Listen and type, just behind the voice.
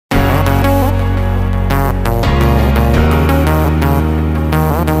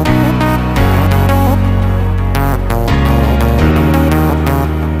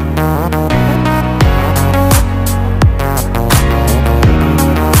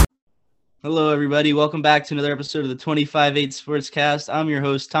Hello, everybody. Welcome back to another episode of the 25-8 SportsCast. I'm your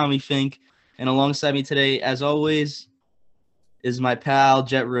host, Tommy Fink, and alongside me today, as always, is my pal,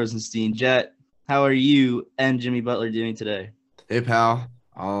 Jett Rosenstein. Jett, how are you and Jimmy Butler doing today? Hey pal.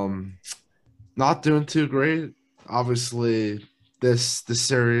 Not doing too great. Obviously, this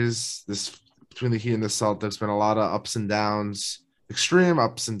series, this between the Heat and the Celtics, been a lot of ups and downs, extreme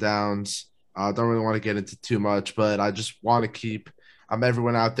ups and downs. Don't really want to get into too much, but I just want to keep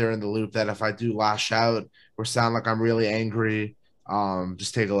everyone out there in the loop that if I do lash out or sound like I'm really angry,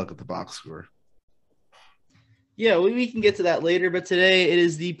 just take a look at the box score. Yeah, we can get to that later, but today it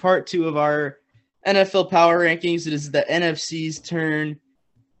is the part two of our NFL power rankings. It is the NFC's turn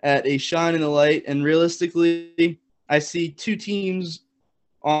at a shine in the light, and realistically, I see two teams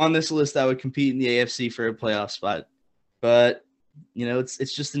on this list that would compete in the AFC for a playoff spot. But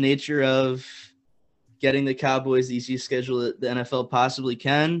it's just the nature of getting the Cowboys the easiest schedule that the NFL possibly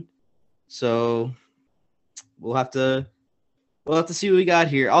can. So we'll have to see what we got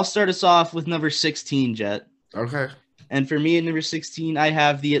here. I'll start us off with number 16, Jett. Okay. And for me at number 16, I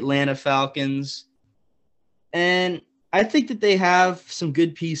have the Atlanta Falcons. And I think that they have some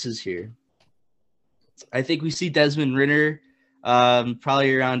good pieces here. I think we see Desmond Ridder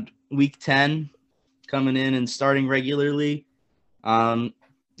probably around week 10 coming in and starting regularly.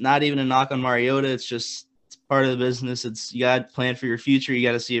 Not even a knock on Mariota. It's part of the business. You got to plan for your future. You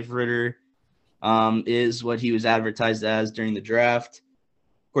got to see if Ridder is what he was advertised as during the draft.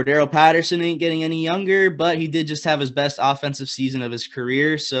 Cordero Patterson ain't getting any younger, but he did just have his best offensive season of his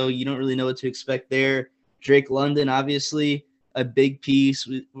career, so you don't really know what to expect there. Drake London, obviously, a big piece.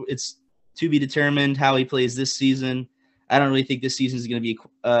 It's to be determined how he plays this season. I don't really think this season is going to be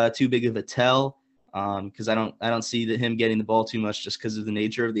too big of a tell because I don't see him getting the ball too much just because of the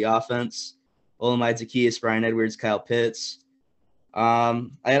nature of the offense. Olamide Zaccheaus, Brian Edwards, Kyle Pitts. I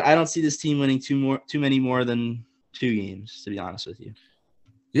don't see this team winning too many more than 2 games, to be honest with you.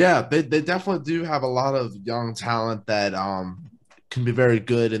 Yeah, they definitely do have a lot of young talent that can be very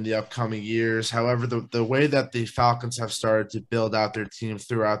good in the upcoming years. However, the way that the Falcons have started to build out their team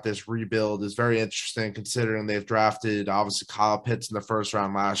throughout this rebuild is very interesting, considering they've drafted obviously Kyle Pitts in the first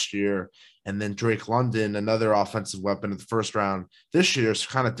round last year, and then Drake London, another offensive weapon in the first round this year. So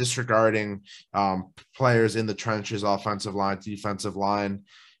kind of disregarding players in the trenches, offensive line, defensive line.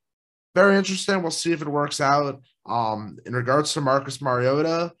 Very interesting. We'll see if it works out. In regards to Marcus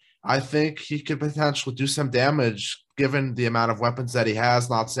Mariota, I think he could potentially do some damage given the amount of weapons that he has.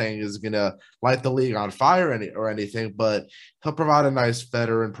 Not saying he's going to light the league on fire or anything, but he'll provide a nice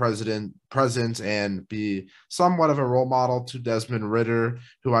veteran presence and be somewhat of a role model to Desmond Ridder,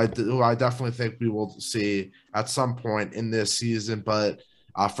 who I definitely think we will see at some point in this season. But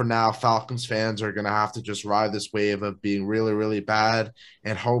for now, Falcons fans are going to have to just ride this wave of being really, really bad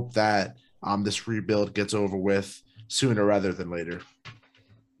and hope that this rebuild gets over with sooner rather than later.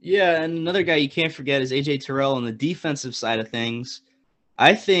 Yeah, and another guy you can't forget is AJ Terrell on the defensive side of things.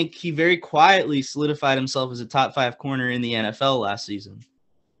 I think he very quietly solidified himself as a top 5 corner in the NFL last season.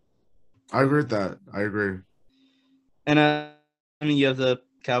 I agree with that. I agree. And I mean, you have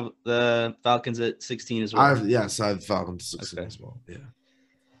the Falcons at 16 as well. I have Falcons 16 as well. Yeah.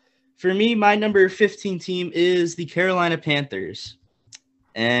 For me, my number 15 team is the Carolina Panthers.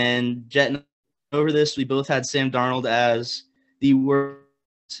 And Jet over this, we both had Sam Darnold as the worst,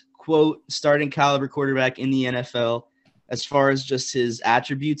 quote, starting caliber quarterback in the NFL as far as just his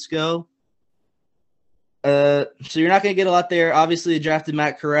attributes go. So you're not going to get a lot there. Obviously, they drafted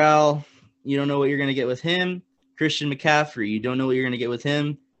Matt Corral. You don't know what you're going to get with him. Christian McCaffrey, you don't know what you're going to get with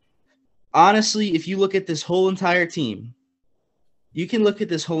him. Honestly, if you look at this whole entire team, you can look at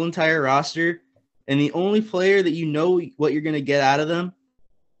this whole entire roster, and the only player that you know what you're going to get out of them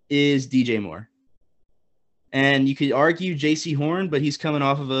is DJ Moore. And you could argue J.C. Horn, but he's coming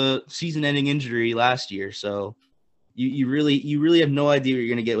off of a season-ending injury last year, so you really have no idea what you're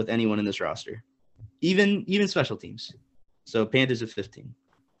going to get with anyone in this roster, even special teams. So Panthers at 15.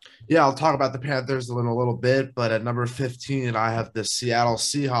 Yeah, I'll talk about the Panthers in a little bit, but at number 15, I have the Seattle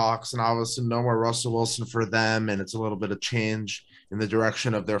Seahawks, and obviously no more Russell Wilson for them, and it's a little bit of change in the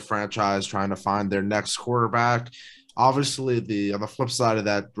direction of their franchise, trying to find their next quarterback. Obviously, on the flip side of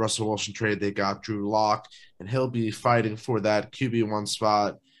that Russell Wilson trade, they got Drew Lock, and he'll be fighting for that QB1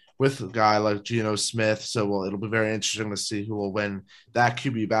 spot with a guy like Geno Smith. So it'll be very interesting to see who will win that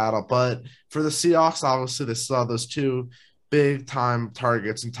QB battle. But for the Seahawks, obviously, they still have those two big-time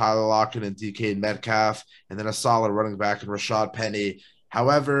targets in Tyler Lockett and DK Metcalf, and then a solid running back in Rashad Penny.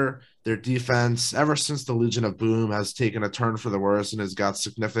 However, their defense, ever since the Legion of Boom, has taken a turn for the worse and has got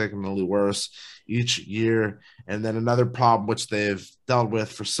significantly worse each year. And then another problem which they've dealt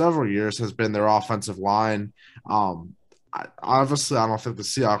with for several years has been their offensive line. Obviously, I don't think the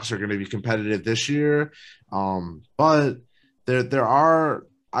Seahawks are going to be competitive this year, but there are.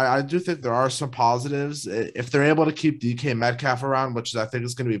 I do think there are some positives. If they're able to keep DK Metcalf around, which I think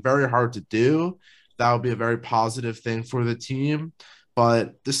is going to be very hard to do, that would be a very positive thing for the team.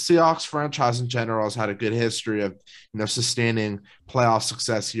 But the Seahawks franchise in general has had a good history of, sustaining playoff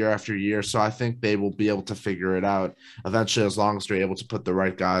success year after year. So I think they will be able to figure it out eventually, as long as they're able to put the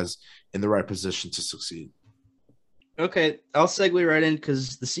right guys in the right position to succeed. Okay, I'll segue right in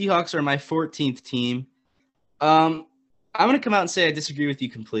because the Seahawks are my 14th team. I'm going to come out and say I disagree with you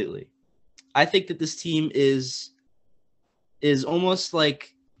completely. I think that this team is almost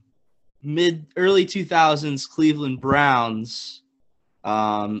like early 2000s Cleveland Browns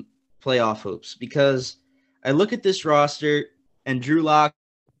playoff hopes, because I look at this roster and Drew Lock,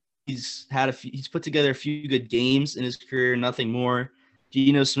 he's put together a few good games in his career, nothing more.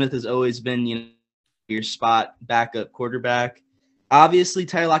 Geno Smith has always been, your spot backup quarterback. Obviously,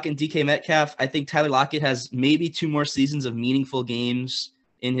 Tyler Lockett and DK Metcalf. I think Tyler Lockett has maybe 2 more seasons of meaningful games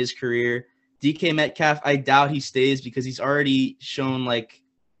in his career. DK Metcalf, I doubt he stays because he's already shown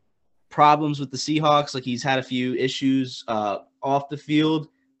problems with the Seahawks. He's had a few issues off the field,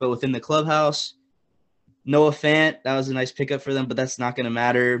 but within the clubhouse. Noah Fant, that was a nice pickup for them, but that's not going to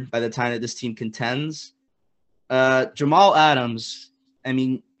matter by the time that this team contends. Jamal Adams, I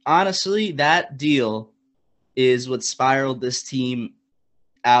mean, honestly, that deal is what spiraled this team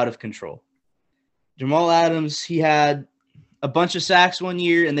out of control. Jamal Adams, he had a bunch of sacks one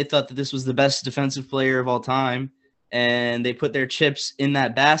year, and they thought that this was the best defensive player of all time, and they put their chips in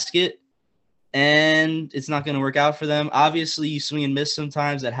that basket, and it's not going to work out for them. Obviously, you swing and miss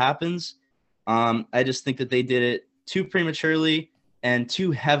sometimes. That happens. I just think that they did it too prematurely and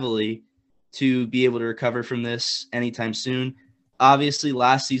too heavily to be able to recover from this anytime soon. Obviously,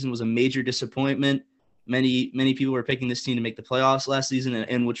 last season was a major disappointment. Many people were picking this team to make the playoffs last season,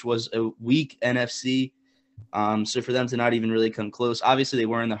 and which was a weak NFC. So for them to not even really come close, obviously they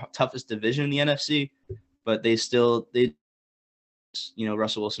were in the toughest division in the NFC, but they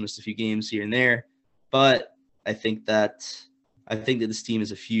Russell Wilson missed a few games here and there. But I think that this team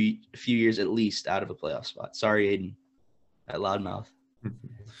is a few years at least out of a playoff spot. Sorry, Aiden, that loudmouth.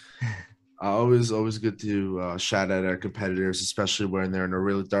 Always good to shout out our competitors, especially when they're in a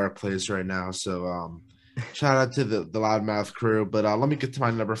really dark place right now. So shout out to the loudmouth crew. But let me get to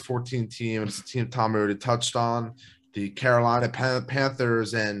my number 14 team. It's a team Tommy already touched on, the Carolina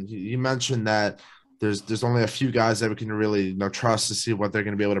Panthers. And you mentioned that there's only a few guys that we can really trust to see what they're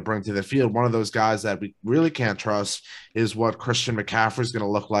going to be able to bring to the field. One of those guys that we really can't trust is what Christian McCaffrey is going to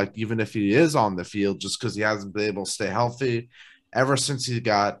look like, even if he is on the field, just because he hasn't been able to stay healthy ever since he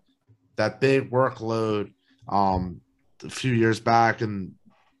got that big workload a few years back, and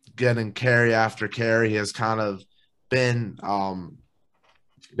getting carry after carry. He has kind of been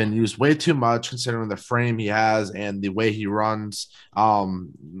used way too much considering the frame he has and the way he runs.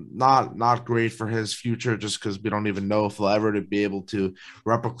 Not great for his future, just because we don't even know if he'll ever to be able to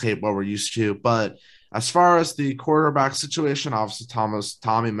replicate what we're used to. But as far as the quarterback situation, obviously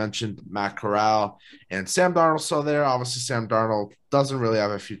Tommy mentioned Matt Corral and Sam Darnold's still there. Obviously, Sam Darnold doesn't really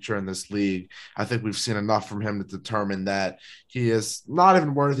have a future in this league. I think we've seen enough from him to determine that he is not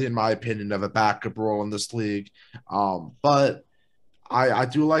even worthy, in my opinion, of a backup role in this league. But I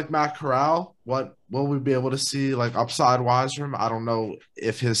do like Matt Corral. What will we be able to see upside wise from him? I don't know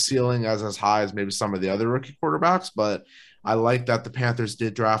if his ceiling is as high as maybe some of the other rookie quarterbacks, but I like that the Panthers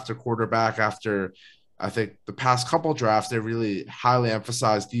did draft a quarterback after, I think, the past couple drafts. They really highly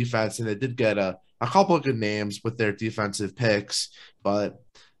emphasized defense, and they did get a couple of good names with their defensive picks. But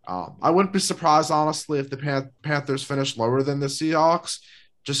I wouldn't be surprised, honestly, if the Panthers finish lower than the Seahawks,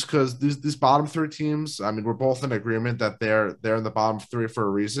 just because these bottom 3 teams, I mean, we're both in agreement that they're in the bottom 3 for a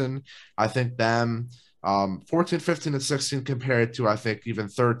reason. I think them 14, 15, and 16 compared to, I think, even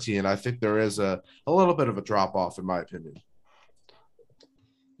 13, I think there is a little bit of a drop-off, in my opinion.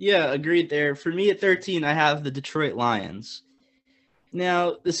 Yeah, agreed there. For me at 13, I have the Detroit Lions.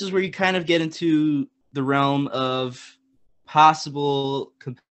 Now, this is where you kind of get into the realm of possible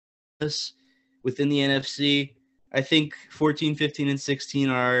competitiveness within the NFC. I think 14, 15, and 16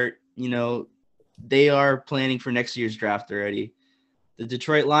 are, they are planning for next year's draft already. The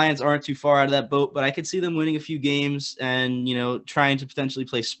Detroit Lions aren't too far out of that boat, but I could see them winning a few games and, trying to potentially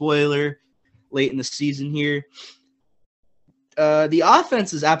play spoiler late in the season here. The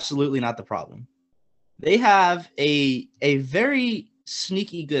offense is absolutely not the problem. They have a very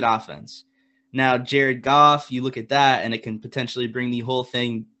sneaky good offense. Now, Jared Goff, you look at that, and it can potentially bring the whole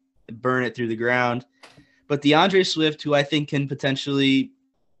thing, burn it through the ground. But DeAndre Swift, who I think can potentially,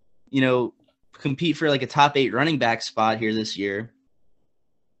 compete for like a top 8 running back spot here this year,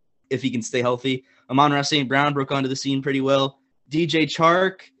 if he can stay healthy. Amon-Ra St. Brown broke onto the scene pretty well. DJ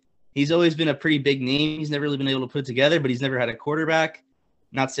Chark, he's always been a pretty big name. He's never really been able to put it together, but he's never had a quarterback.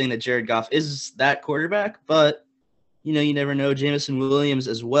 Not saying that Jared Goff is that quarterback, but, you never know. Jameson Williams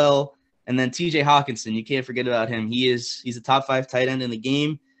as well. And then TJ Hawkinson, you can't forget about him. He's a top 5 tight end in the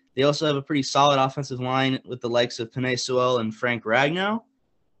game. They also have a pretty solid offensive line with the likes of Penei Sewell and Frank Ragnow.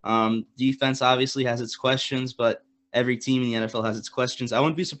 Defense obviously has its questions, but every team in the NFL has its questions. I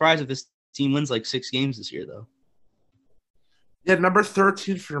wouldn't be surprised if this team wins like 6 games this year, though. Yeah, number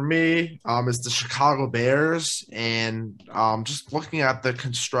 13 for me is the Chicago Bears. And just looking at the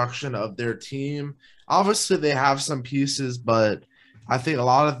construction of their team, obviously they have some pieces, but I think a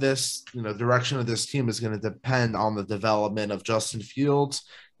lot of this, direction of this team is going to depend on the development of Justin Fields.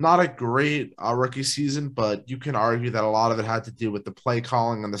 Not a great rookie season, but you can argue that a lot of it had to do with the play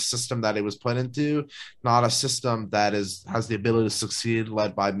calling and the system that it was put into, not a system that has the ability to succeed,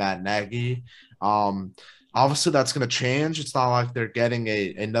 led by Matt Nagy. Obviously, that's going to change. It's not like they're getting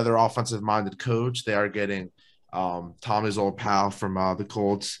another offensive-minded coach. They are getting Tommy's old pal from the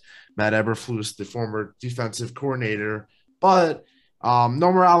Colts, Matt Eberflus, the former defensive coordinator. But no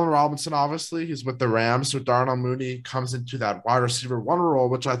more Allen Robinson, obviously. He's with the Rams. So Darnell Mooney comes into that wide receiver 1 role,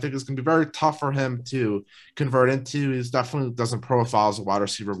 which I think is going to be very tough for him to convert into. He definitely doesn't profile as a wide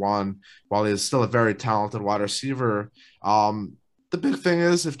receiver 1, while he is still a very talented wide receiver. The big thing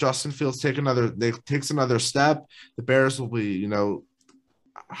is if Justin Fields takes another step, the Bears will be,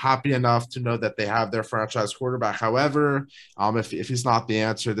 happy enough to know that they have their franchise quarterback. However, if he's not the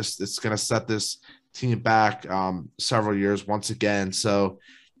answer, it's going to set this team back several years once again. So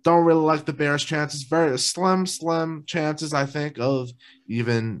don't really like the Bears' chances. Very slim chances, I think, of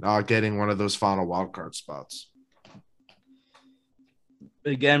even getting one of those final wildcard spots.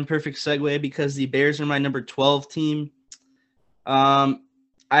 Again, perfect segue because the Bears are my number 12 team. I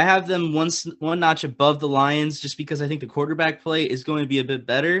have them one notch above the Lions just because I think the quarterback play is going to be a bit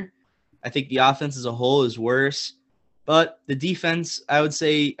better. I think the offense as a whole is worse, but the defense, I would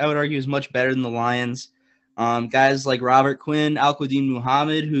argue, is much better than the Lions. Guys like Robert Quinn, Al-Quadin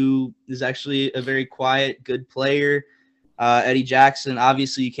Muhammad, who is actually a very quiet, good player. Eddie Jackson,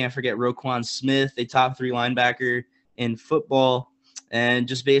 obviously you can't forget Roquan Smith, a top 3 linebacker in football. And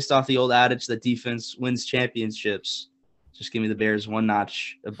just based off the old adage that defense wins championships, just give me the Bears one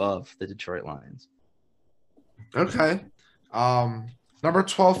notch above the Detroit Lions. Okay. Number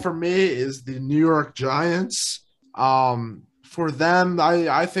 12 for me is the New York Giants. For them,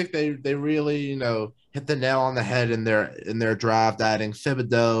 I think they really, hit the nail on the head in their draft, adding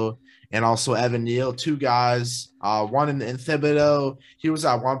Thibodeau and also Evan Neal, 2 guys. One in Thibodeau, he was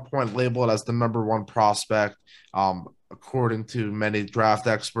at one point labeled as the number 1 prospect, according to many draft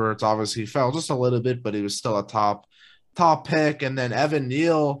experts. Obviously, he fell just a little bit, but he was still a top pick. And then Evan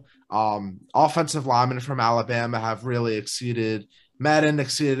Neal, offensive linemen from Alabama, have really exceeded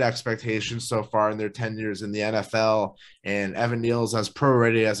expectations so far in their 10 years in the NFL. And Evan Neal's as pro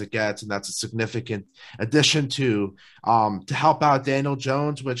ready as it gets, and that's a significant addition to help out Daniel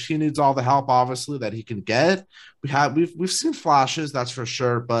Jones, which he needs all the help, obviously, that he can get. We've seen flashes, that's for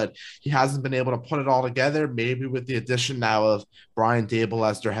sure, but he hasn't been able to put it all together. Maybe with the addition now of Brian Daboll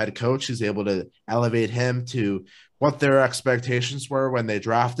as their head coach, he's able to elevate him to what their expectations were when they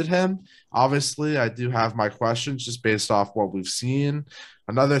drafted him. Obviously, I do have my questions just based off what we've seen.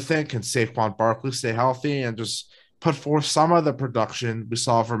 Another thing, can Saquon Barkley stay healthy and just put forth some of the production we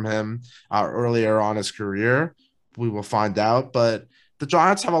saw from him earlier on his career? We will find out. But the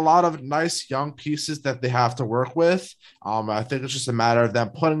Giants have a lot of nice young pieces that they have to work with. I think it's just a matter of them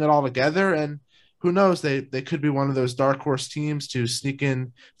putting it all together, and who knows, they could be one of those dark horse teams to sneak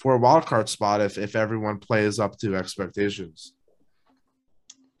in for a wild card spot if everyone plays up to expectations.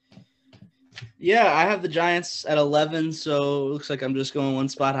 Yeah, I have the Giants at 11, so it looks like I'm just going one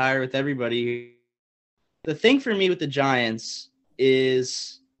spot higher with everybody. The thing for me with the Giants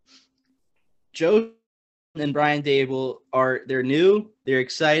is Joe and Brian Daboll they're new, they're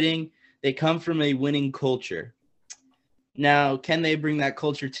exciting, they come from a winning culture. Now, can they bring that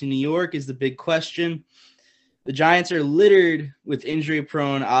culture to New York is the big question. The Giants are littered with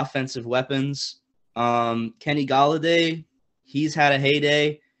injury-prone offensive weapons. Kenny Golladay, he's had a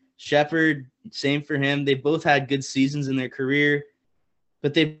heyday. Shepard, same for him. They both had good seasons in their career,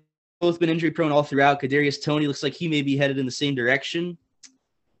 but they've both been injury-prone all throughout. Kadarius Toney looks like he may be headed in the same direction.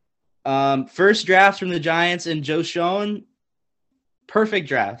 First draft from the Giants and Joe Schoen, perfect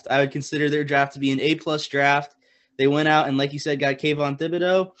draft. I would consider their draft to be an A-plus draft. They went out and, like you said, got Kayvon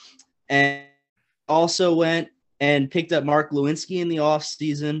Thibodeau, and also went and picked up Mark Lewinsky in the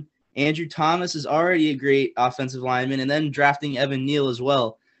offseason. Andrew Thomas is already a great offensive lineman, and then drafting Evan Neal as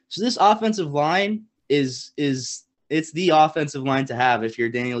well. So this offensive line is it's the offensive line to have if you're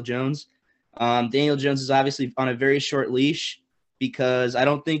Daniel Jones. Daniel Jones is obviously on a very short leash because I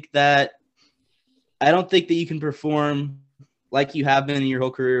don't think that you can perform like you have been in your whole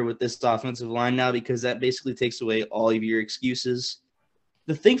career with this offensive line now, because that basically takes away all of your excuses.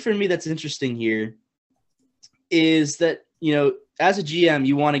 The thing for me that's interesting here is that, as a GM,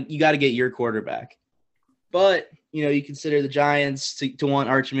 you got to get your quarterback. But, you consider the Giants to want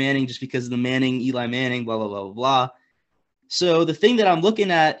Arch Manning just because of the Eli Manning, blah, blah, blah, blah, blah. So the thing that I'm looking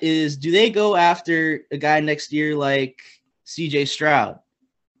at is, do they go after a guy next year like CJ Stroud?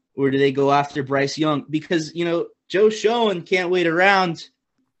 Or do they go after Bryce Young? Because, Joe Schoen can't wait around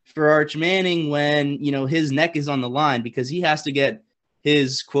for Arch Manning when, his neck is on the line, because he has to get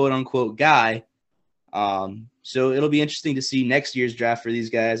his quote-unquote guy. So it'll be interesting to see next year's draft for these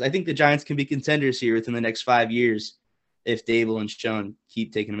guys. I think the Giants can be contenders here within the next 5 years if Dable and Schoen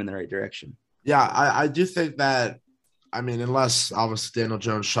keep taking them in the right direction. Yeah, I do think that, unless obviously Daniel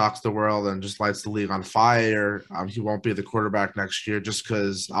Jones shocks the world and just lights the league on fire, he won't be the quarterback next year, just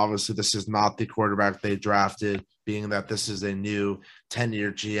because obviously this is not the quarterback they drafted, being that this is a new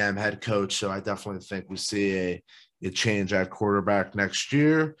 10-year GM head coach. So I definitely think we see a change at quarterback next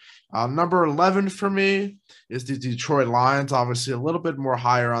year. Number 11 for me is the Detroit Lions, obviously a little bit more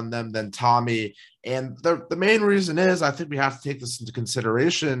higher on them than Tommy. And the main reason is, I think we have to take this into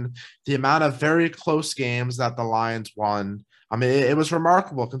consideration, the amount of very close games that the Lions won. It was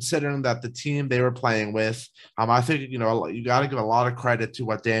remarkable considering that the team they were playing with, I think, you got to give a lot of credit to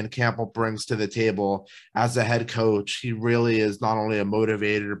what Dan Campbell brings to the table as a head coach. He really is not only a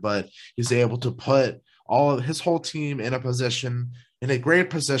motivator, but he's able to put all of his whole team in a great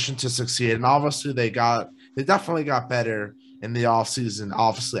position to succeed. And obviously they definitely got better in the offseason,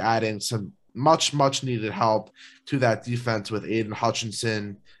 obviously adding some much needed help to that defense with Aiden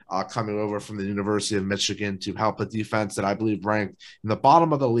Hutchinson coming over from the University of Michigan to help a defense that I believe ranked in the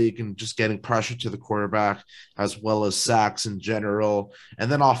bottom of the league and just getting pressure to the quarterback as well as sacks in general.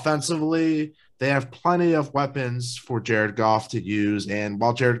 And then offensively, they have plenty of weapons for Jared Goff to use. And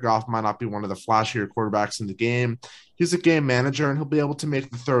while Jared Goff might not be one of the flashier quarterbacks in the game, he's a game manager and he'll be able to make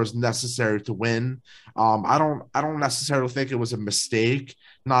the throws necessary to win. I don't necessarily think it was a mistake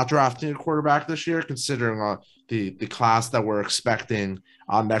not drafting a quarterback this year, considering the class that we're expecting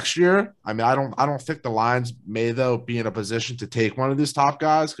next year. I don't think the Lions may, though, be in a position to take one of these top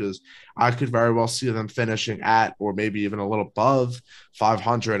guys, because I could very well see them finishing at or maybe even a little above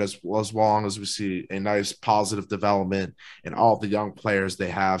 500 as long as we see a nice positive development in all the young players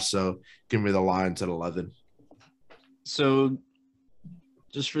they have. So give me the Lions at 11. So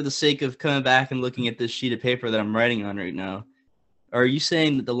just for the sake of coming back and looking at this sheet of paper that I'm writing on right now, are you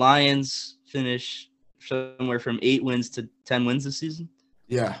saying that the Lions finish somewhere from 8 wins to 10 wins this season?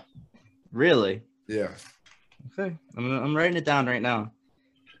 Yeah. Really? Yeah. Okay. I'm writing it down right now.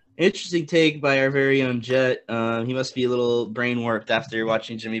 Interesting take by our very own Jet. He must be a little brain warped after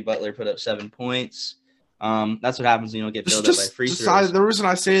watching Jimmy Butler put up 7 points. That's what happens when you don't get bailed out by free throws. The reason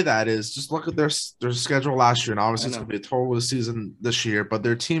I say that is just look at their schedule last year, and obviously it's going to be a total season this year, but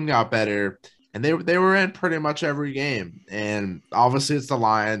their team got better. And they were in pretty much every game. And obviously it's the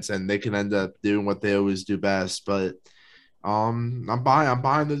Lions, and they can end up doing what they always do best. But I'm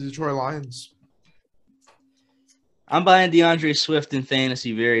buying the Detroit Lions. I'm buying DeAndre Swift in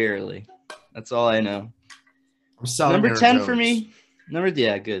fantasy very early. That's all I know. I'm selling number Aaron 10 Jones. for me.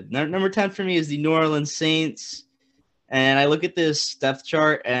 Good. Number 10 for me is the New Orleans Saints. And I look at this depth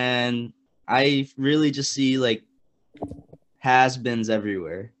chart, and I really just see like has-beens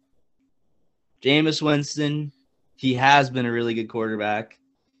everywhere. Jameis Winston, he has been a really good quarterback.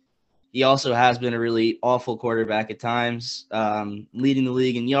 He also has been a really awful quarterback at times, leading the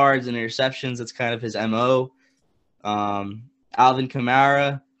league in yards and interceptions. That's kind of his MO. Alvin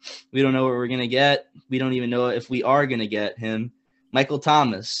Kamara, we don't know what we're going to get. We don't even know if we are going to get him. Michael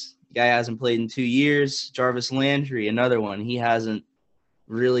Thomas, the guy hasn't played in 2 years. Jarvis Landry, another one. He hasn't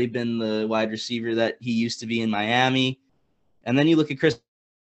really been the wide receiver that he used to be in Miami. And then you look at Chris.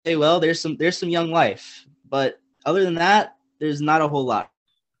 Hey, well, there's some young life, but other than that, there's not a whole lot.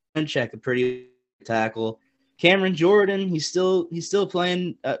 Check a pretty tackle. Cameron Jordan, he's still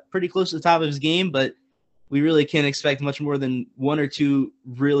playing pretty close to the top of his game, but we really can't expect much more than 1 or 2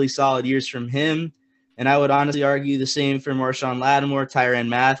 really solid years from him. And I would honestly argue the same for Marshawn Lattimore, Tyrann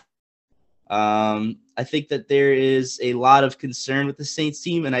Mathieu. I think that there is a lot of concern with the Saints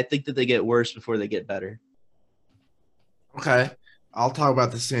team, and I think that they get worse before they get better. Okay. I'll talk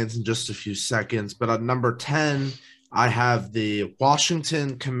about the Saints in just a few seconds. But at number 10, I have the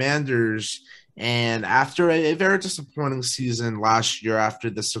Washington Commanders. And after a very disappointing season last year, after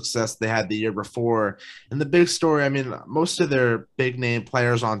the success they had the year before, and the big story, I mean, most of their big name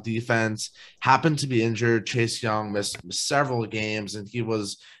players on defense happened to be injured. Chase Young missed several games, and he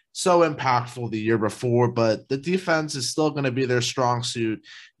was so impactful the year before, but the defense is still going to be their strong suit.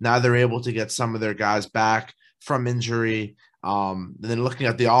 Now they're able to get some of their guys back from injury. And then looking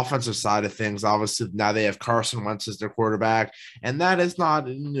at the offensive side of things, obviously now they have Carson Wentz as their quarterback, and that is not,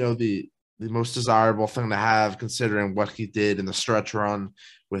 the most desirable thing to have considering what he did in the stretch run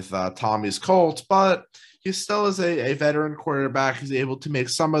with Tommy's Colts, but he still is a veteran quarterback. He's able to make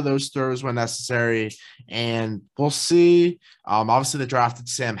some of those throws when necessary, and we'll see. Obviously, they drafted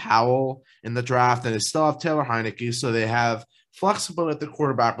Sam Howell in the draft, and they still have Taylor Heineke, so they have flexibility at the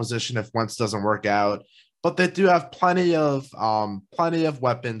quarterback position if Wentz doesn't work out. But they do have plenty of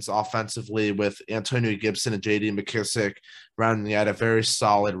weapons offensively with Antonio Gibson and J.D. McKissick rounding out a very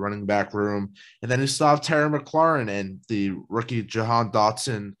solid running back room. And then you still have Terry McLaurin and the rookie Jahan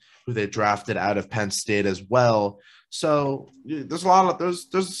Dotson, who they drafted out of Penn State as well. So there's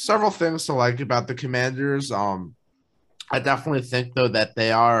there's several things to like about the Commanders. I definitely think though that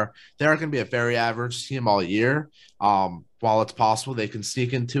they are going to be a very average team all year. While it's possible they can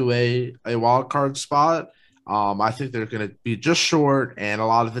sneak into a wild card spot, I think they're going to be just short, and a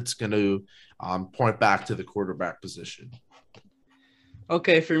lot of it's going to point back to the quarterback position.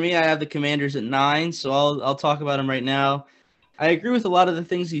 Okay, for me, I have the Commanders at 9, so I'll talk about them right now. I agree with a lot of the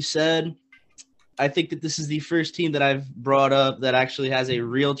things you said. I think that this is the first team that I've brought up that actually has a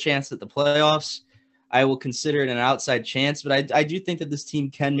real chance at the playoffs. I will consider it an outside chance, but I do think that this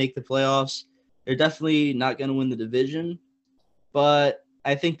team can make the playoffs. They're definitely not going to win the division, but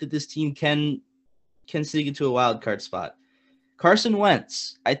I think that this team can sneak into a wild card spot. Carson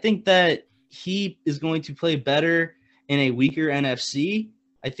Wentz, I think that he is going to play better in a weaker NFC.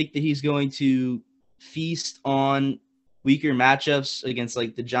 I think that he's going to feast on weaker matchups against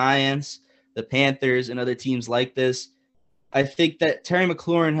like the Giants, the Panthers, and other teams like this. I think that Terry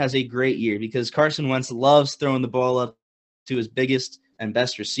McLaurin has a great year because Carson Wentz loves throwing the ball up to his biggest and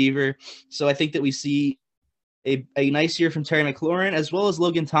best receiver. So I think that we see a nice year from Terry McLaurin as well as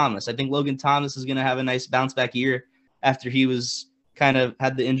Logan Thomas. I think Logan Thomas is going to have a nice bounce back year after he was kind of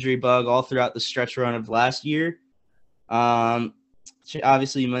had the injury bug all throughout the stretch run of last year.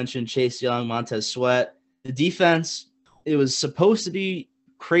 Obviously, you mentioned Chase Young, Montez Sweat. The defense, it was supposed to be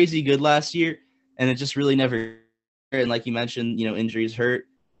crazy good last year, and it just really never. And like you mentioned, injuries hurt.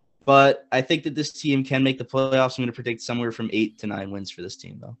 But I think that this team can make the playoffs. I'm going to predict somewhere from 8 to 9 wins for this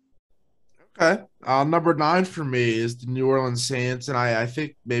team, though. Okay. Number 9 for me is the New Orleans Saints, and I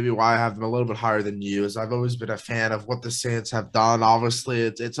think maybe why I have them a little bit higher than you is I've always been a fan of what the Saints have done. Obviously,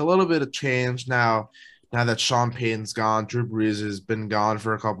 it's a little bit of change now that Sean Payton's gone. Drew Brees has been gone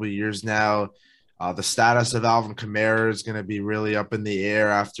for a couple of years now. The status of Alvin Kamara is going to be really up in the air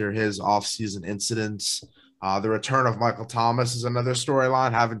after his offseason incidents. The return of Michael Thomas is another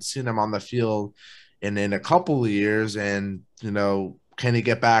storyline. Haven't seen him on the field in a couple of years, and can he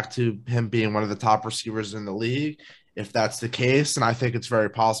get back to him being one of the top receivers in the league? If that's the case, and I think it's very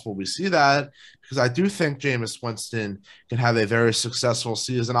possible we see that, because I do think Jameis Winston can have a very successful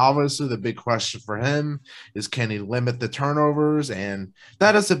season. Obviously, the big question for him is, can he limit the turnovers? And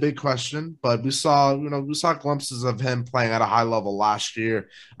that is a big question. But we saw glimpses of him playing at a high level last year.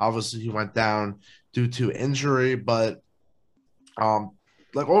 Obviously, he went down due to injury, but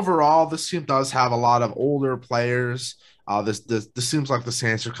overall, this team does have a lot of older players. This seems like the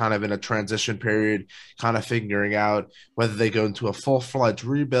Saints are kind of in a transition period, kind of figuring out whether they go into a full-fledged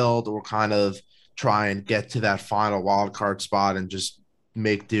rebuild or kind of try and get to that final wild card spot and just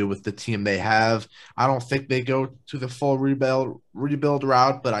make do with the team they have. I don't think they go to the full rebuild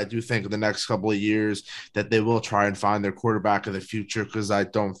route, but I do think in the next couple of years that they will try and find their quarterback of the future, because I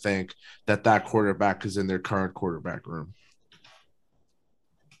don't think that quarterback is in their current quarterback room.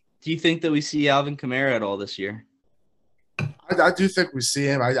 Do you think that we see Alvin Kamara at all this year? I do think we see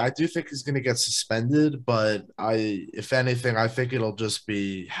him. I do think he's going to get suspended, but if anything, I think it'll just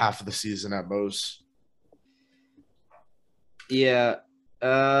be half of the season at most. Yeah.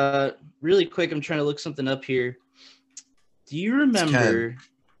 Really quick, I'm trying to look something up here. Do you remember?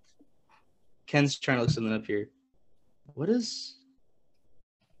 Ken's trying to look something up here. What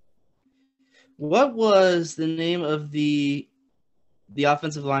was the name of the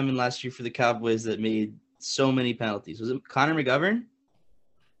offensive lineman last year for the Cowboys that made so many penalties? Was it Connor McGovern?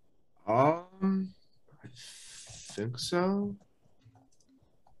 think so.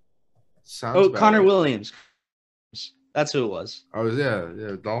 Sounds Oh, about Connor right. Williams. That's who it was. Oh,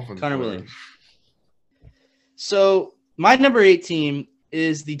 yeah, Dolphins Connor player. Williams. So my number 8 team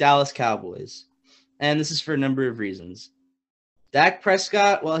is the Dallas Cowboys. And this is for a number of reasons. Dak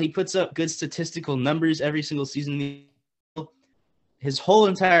Prescott, while he puts up good statistical numbers every single season, his whole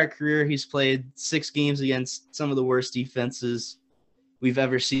entire career, he's played 6 games against some of the worst defenses we've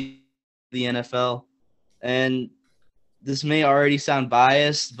ever seen in the NFL. And this may already sound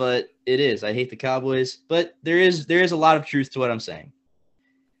biased, but it is. I hate the Cowboys, but there is a lot of truth to what I'm saying.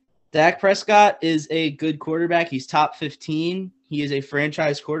 Dak Prescott is a good quarterback. He's top 15. He is a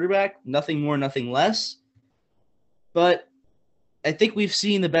franchise quarterback, nothing more, nothing less. But I think we've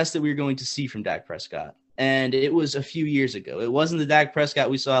seen the best that we were going to see from Dak Prescott. And it was a few years ago. It wasn't the Dak Prescott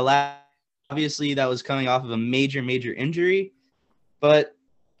we saw last. Obviously, that was coming off of a major, major injury. But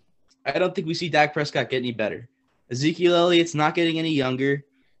I don't think we see Dak Prescott get any better. Ezekiel Elliott's not getting any younger.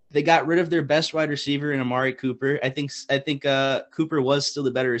 They got rid of their best wide receiver in Amari Cooper. I think Cooper was still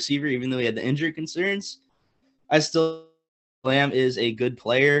the better receiver, even though he had the injury concerns. I still Lamb is a good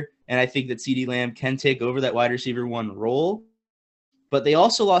player, and I think that CeeDee Lamb can take over that wide receiver 1 role. But they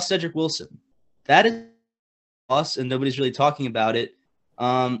also lost Cedric Wilson. That is a loss, and nobody's really talking about it.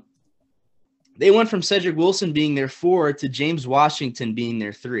 They went from Cedric Wilson being their 4 to James Washington being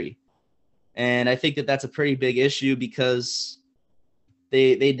their 3. And I think that that's a pretty big issue because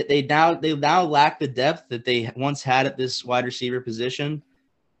they now lack the depth that they once had at this wide receiver position.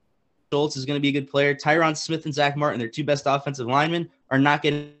 Schultz is going to be a good player. Tyron Smith and Zach Martin, their 2 best offensive linemen, are not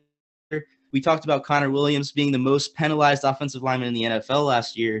getting better. We talked about Connor Williams being the most penalized offensive lineman in the NFL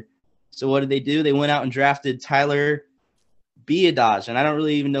last year. So what did they do? They went out and drafted Tyler Biadasz, and I don't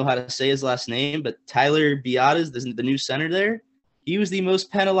really even know how to say his last name, but Tyler Biadasz, the new center there, he was the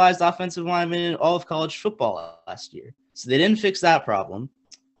most penalized offensive lineman in all of college football last year. So they didn't fix that problem.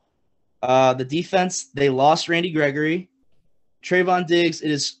 The defense, they lost Randy Gregory. Trayvon Diggs,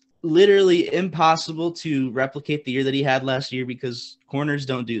 it is literally impossible to replicate the year that he had last year because corners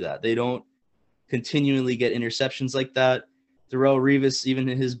don't do that. They don't continually get interceptions like that. Darrelle Revis, even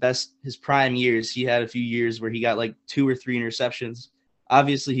in his prime years, he had a few years where he got like 2 or 3 interceptions.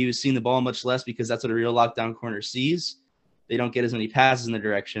 Obviously, he was seeing the ball much less because that's what a real lockdown corner sees. They don't get as many passes in the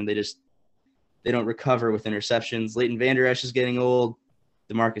direction. They don't recover with interceptions. Leighton Vander Esch is getting old.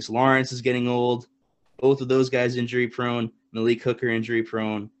 DeMarcus Lawrence is getting old. Both of those guys injury prone. Malik Hooker injury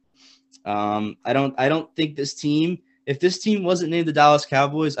prone. I don't think this team, if this team wasn't named the Dallas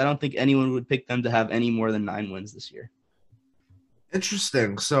Cowboys, I don't think anyone would pick them to have any more than 9 wins this year.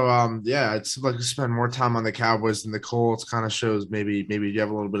 Interesting. So, yeah, it seems like you spend more time on the Cowboys than the Colts. Kind of shows maybe you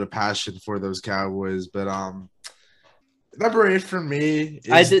have a little bit of passion for those Cowboys. But number 8 for me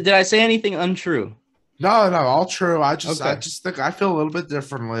is... Did I say anything untrue? No, all true. I just think I feel a little bit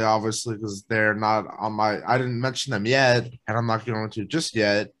differently, obviously, because they're not on my. I didn't mention them yet, and I'm not going to just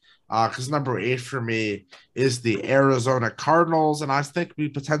yet. Because number 8 for me is the Arizona Cardinals, and I think we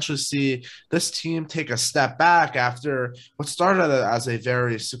potentially see this team take a step back after what started as a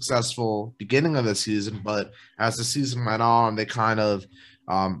very successful beginning of the season, but as the season went on, they kind of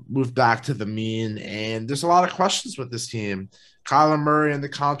moved back to the mean, and there's a lot of questions with this team. Kyler Murray and the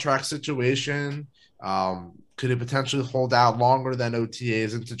contract situation. Could it potentially hold out longer than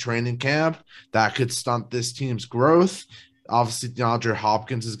OTAs into training camp? That could stunt this team's growth. Obviously, DeAndre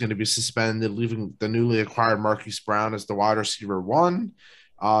Hopkins is going to be suspended, leaving the newly acquired Marquise Brown as the wide receiver 1.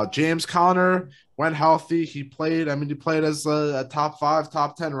 James Conner, when healthy, he played as a top 5,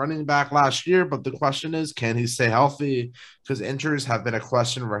 top 10 running back last year. But the question is, can he stay healthy? Because injuries have been a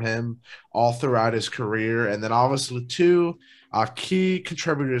question for him all throughout his career. And then obviously 2 key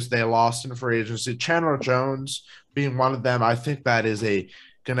contributors they lost in free agency, Chandler Jones being one of them. I think that is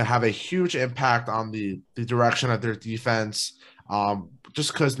going to have a huge impact on the direction of their defense.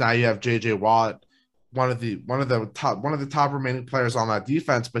 Just because now you have JJ Watt, one of the top remaining players on that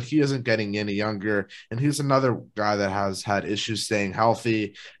defense, but he isn't getting any younger, and he's another guy that has had issues staying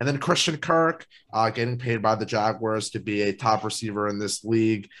healthy. And then Christian Kirk, getting paid by the Jaguars to be a top receiver in this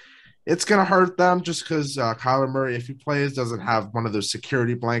league. It's going to hurt them just because Kyler Murray, if he plays, doesn't have one of those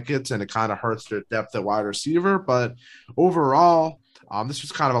security blankets, and it kind of hurts their depth at wide receiver. But overall, this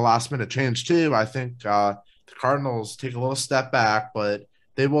was kind of a last-minute change too. I think the Cardinals take a little step back, but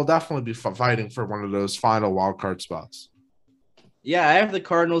they will definitely be fighting for one of those final wildcard spots. Yeah, I have the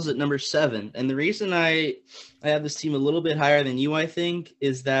Cardinals at number 7. And the reason I have this team a little bit higher than you, I think,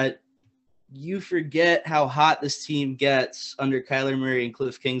 is that you forget how hot this team gets under Kyler Murray and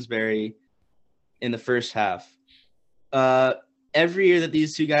Cliff Kingsbury in the first half. Every year that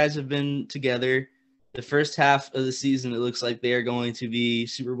these 2 guys have been together, The first half of the season, it looks like they are going to be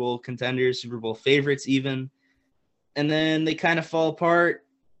Super Bowl contenders, Super Bowl favorites even. And then they kind of fall apart,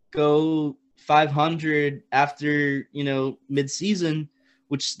 go 500 after, mid-season,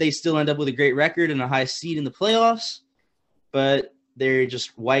 which they still end up with a great record and a high seed in the playoffs, but they're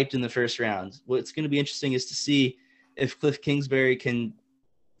just wiped in the first round. What's going to be interesting is to see if Cliff Kingsbury can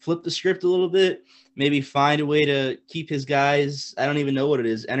flip the script a little bit, maybe find a way to keep his guys, I don't even know what it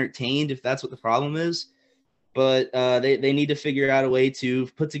is, entertained, if that's what the problem is. But they need to figure out a way to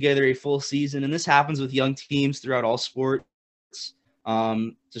put together a full season. And this happens with young teams throughout all sports.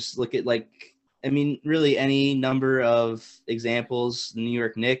 Just look at, really any number of examples. The New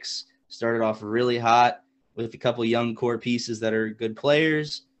York Knicks started off really hot with a couple young core pieces that are good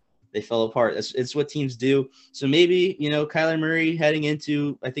players. They fell apart. It's what teams do. So maybe, Kyler Murray heading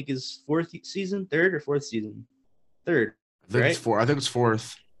into, I think, his third or fourth season? Third, right? I think it's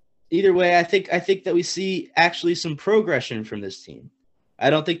fourth. Either way, I think that we see actually some progression from this team. I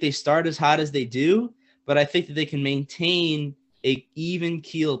don't think they start as hot as they do, but I think that they can maintain a even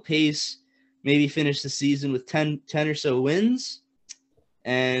keel pace, maybe finish the season with 10 or so wins,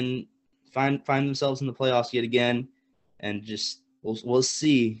 and find themselves in the playoffs yet again, and just we'll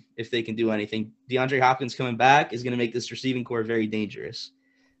see if they can do anything. DeAndre Hopkins coming back is going to make this receiving core very dangerous.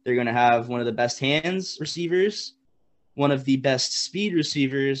 They're going to have one of the best hands receivers, one of the best speed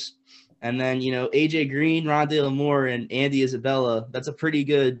receivers, and then, A.J. Green, Rondale Moore, and Andy Isabella. That's a pretty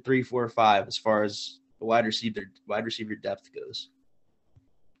good 3, 4, 5 as far as the wide receiver depth goes.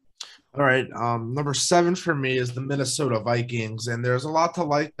 All right. Number 7 for me is the Minnesota Vikings, and there's a lot to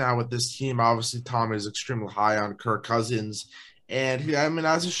like now with this team. Obviously, Tom is extremely high on Kirk Cousins, and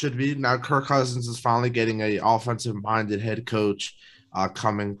as it should be. Now Kirk Cousins is finally getting a offensive-minded head coach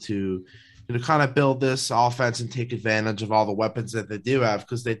coming to kind of build this offense and take advantage of all the weapons that they do have,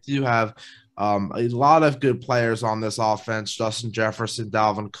 because they do have a lot of good players on this offense. Justin Jefferson,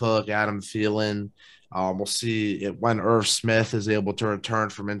 Dalvin Cook, Adam Thielen. We'll see when Irv Smith is able to return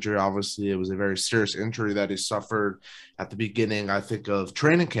from injury. Obviously, it was a very serious injury that he suffered at the beginning, I think, of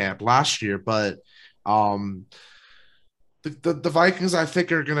training camp last year. But the Vikings, I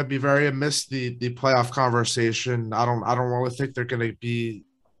think, are going to be very amidst the playoff conversation. I don't really think they're going to be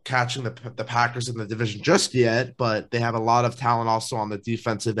catching the Packers in the division just yet, but they have a lot of talent also on the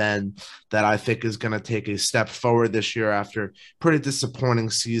defensive end that I think is going to take a step forward this year after pretty disappointing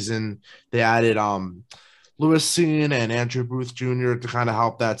season. They added Lewis Cine and Andrew Booth Jr. to kind of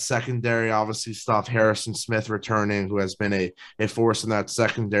help that secondary. Obviously, stuff Harrison Smith returning, who has been a force in that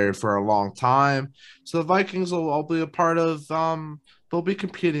secondary for a long time. So the Vikings will all be a part of they'll be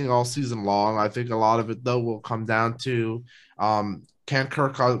competing all season long. I think a lot of it, though, will come down to can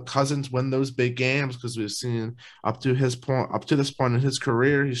Kirk Cousins win those big games? Because we've seen up to this point in his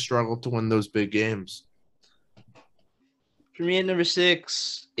career, he struggled to win those big games. For me at number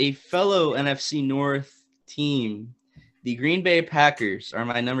 6, a fellow NFC North team, the Green Bay Packers are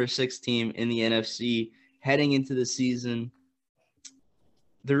my number 6 team in the NFC heading into the season.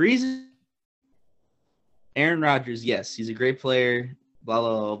 The reason, Aaron Rodgers, yes, he's a great player, blah,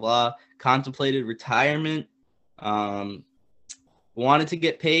 blah, blah, blah, contemplated retirement, wanted to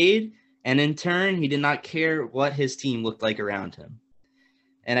get paid, and in turn, he did not care what his team looked like around him.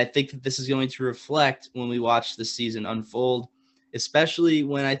 And I think that this is going to reflect when we watch the season unfold, especially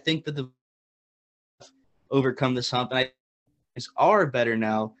when I think that the overcome this hump, and I are better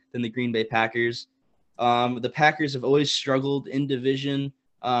now than the Green Bay Packers. The Packers have always struggled in division.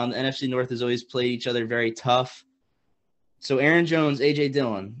 The NFC North has always played each other very tough. So Aaron Jones, A.J.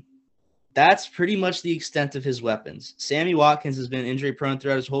 Dillon, that's pretty much the extent of his weapons. Sammy Watkins has been injury-prone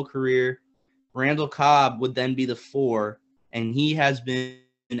throughout his whole career. Randall Cobb would then be the 4, and he has been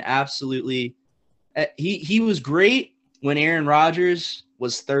absolutely he was great when Aaron Rodgers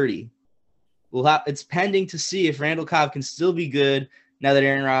was 30. It's pending to see if Randall Cobb can still be good now that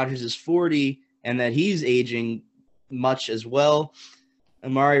Aaron Rodgers is 40 and that he's aging much as well.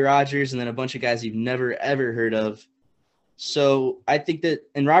 Amari Rodgers and then a bunch of guys you've never, ever heard of. So I think that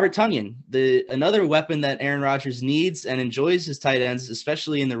 – and Robert Tonyan, another weapon that Aaron Rodgers needs and enjoys his tight ends,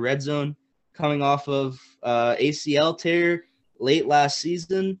 especially in the red zone, coming off of ACL tear late last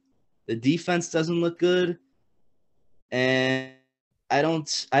season. The defense doesn't look good. And I don't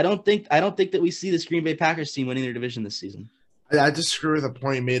think that we see this Green Bay Packers team winning their division this season. I disagree with the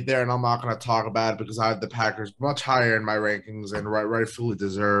point you made there, and I'm not going to talk about it because I have the Packers much higher in my rankings and rightfully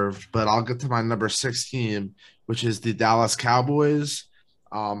deserved. But I'll get to my number 6 team, which is the Dallas Cowboys.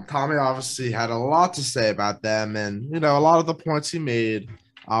 Tommy obviously had a lot to say about them, and a lot of the points he made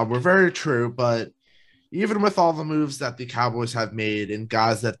were very true. But even with all the moves that the Cowboys have made and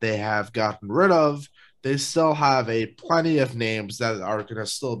guys that they have gotten rid of, they still have a plenty of names that are going to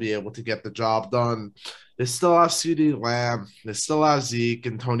still be able to get the job done. They still have CeeDee Lamb. They still have Zeke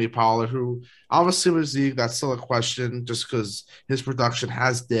and Tony Pollard, who obviously with Zeke, that's still a question just because his production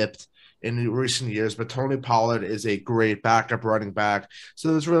has dipped in recent years. But Tony Pollard is a great backup running back.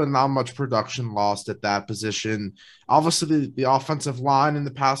 So there's really not much production lost at that position. Obviously, the offensive line in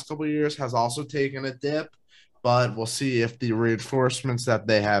the past couple of years has also taken a dip, but we'll see if the reinforcements that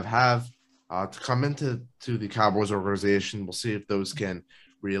they have to come into the Cowboys organization. We'll see if those can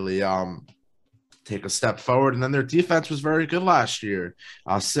really take a step forward. And then their defense was very good last year,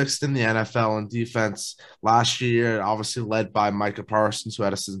 sixth in the NFL in defense last year, obviously led by Micah Parsons, who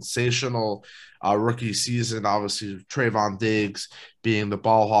had a sensational rookie season. Obviously, Trayvon Diggs being the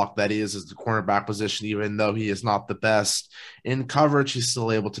ball hawk that he is as the cornerback position, even though he is not the best in coverage, he's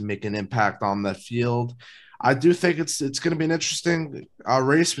still able to make an impact on the field. I do think it's going to be an interesting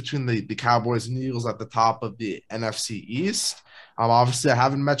race between the Cowboys and Eagles at the top of the NFC East. Obviously, I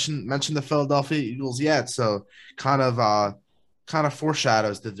haven't mentioned the Philadelphia Eagles yet, so kind of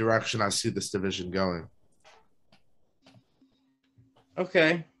foreshadows the direction I see this division going.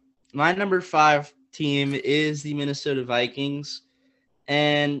 Okay, my number 5 team is the Minnesota Vikings,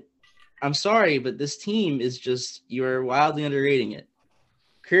 and I'm sorry, but this team is just, you're wildly underrating it.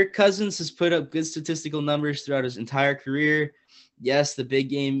 Kirk Cousins has put up good statistical numbers throughout his entire career. Yes, the big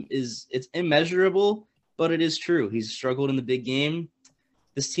game it's immeasurable, but it is true. He's struggled in the big game.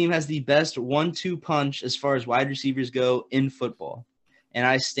 This team has the best 1-2 punch as far as wide receivers go in football, and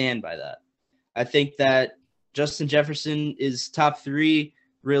I stand by that. I think that Justin Jefferson is top 3.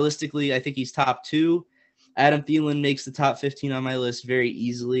 Realistically, I think he's top 2. Adam Thielen makes the top 15 on my list very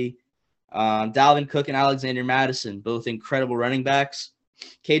easily. Dalvin Cook and Alexander Mattison, both incredible running backs.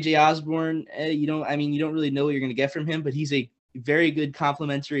 KJ Osborne, you don't really know what you're going to get from him, but he's a very good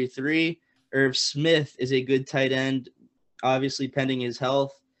complementary 3. Irv Smith is a good tight end, obviously pending his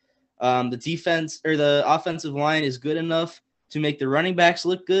health. The defense or the offensive line is good enough to make the running backs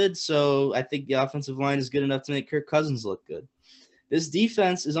look good, so I think the offensive line is good enough to make Kirk Cousins look good. This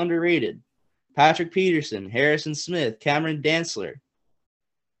defense is underrated. Patrick Peterson, Harrison Smith, Cameron Dantzler.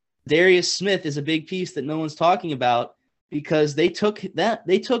 Darius Smith is a big piece that no one's talking about, because they took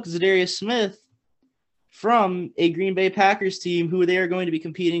Zadarius Smith from a Green Bay Packers team who they are going to be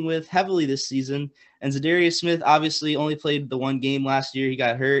competing with heavily this season. And Zadarius Smith obviously only played the one game last year. He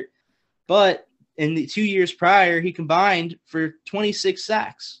got hurt. But in the 2 years prior, he combined for 26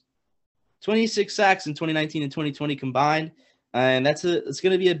 sacks. 26 sacks in 2019 and 2020 combined. And it's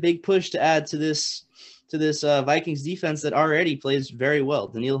going to be a big push to add to this Vikings defense that already plays very well.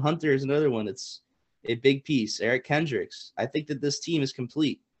 Danielle Hunter is another one that's a big piece. Eric Kendricks. I think that this team is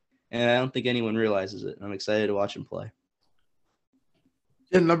complete, and I don't think anyone realizes it. I'm excited to watch him play.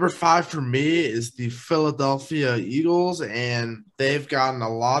 Yeah, number 5 for me is the Philadelphia Eagles, and they've gotten a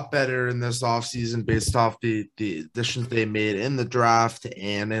lot better in this offseason based off the additions they made in the draft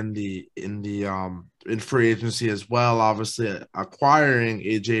and in free agency as well. Obviously, acquiring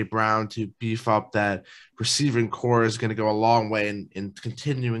AJ Brown to beef up that receiving core is going to go a long way in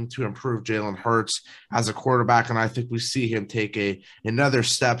continuing to improve Jalen Hurts as a quarterback, and I think we see him take another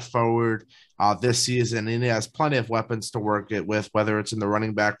step forward this season, and he has plenty of weapons to work it with, whether it's in the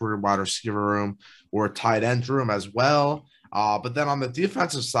running back room, wide receiver room, or tight end room as well. But then on the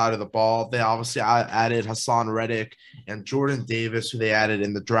defensive side of the ball, they obviously added Hassan Reddick and Jordan Davis, who they added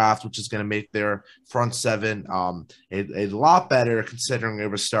in the draft, which is going to make their front seven a lot better, considering they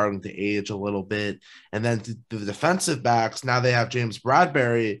were starting to age a little bit. And then the defensive backs, now they have James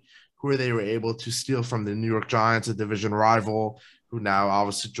Bradbury, who they were able to steal from the New York Giants, a division rival, who now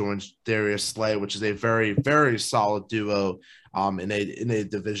obviously joins Darius Slay, which is a very, very solid duo in a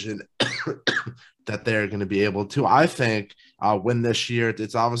division that they're going to be able to, I think, win this year.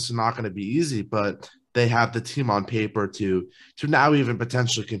 It's obviously not going to be easy, but they have the team on paper to now even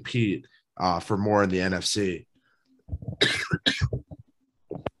potentially compete for more in the NFC.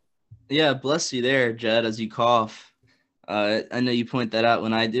 Yeah, bless you there, Jed, as you cough. I know you point that out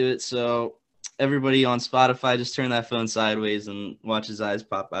when I do it, so everybody on Spotify, just turn that phone sideways and watch his eyes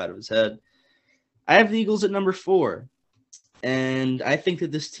pop out of his head. I have the Eagles at number 4, and I think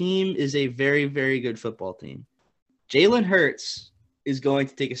that this team is a very, very good football team. Jalen Hurts is going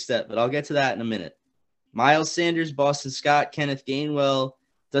to take a step, but I'll get to that in a minute. Miles Sanders, Boston Scott, Kenneth Gainwell.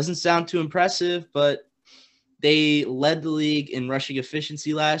 Doesn't sound too impressive, but they led the league in rushing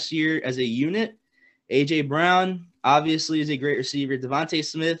efficiency last year as a unit. A.J. Brown, obviously, is a great receiver. Devontae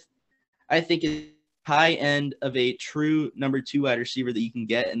Smith, I think, is high end of a true number 2 wide receiver that you can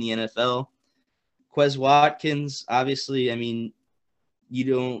get in the NFL. Quez Watkins, obviously, I mean, you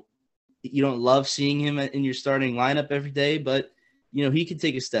don't you don't love seeing him in your starting lineup every day, but he can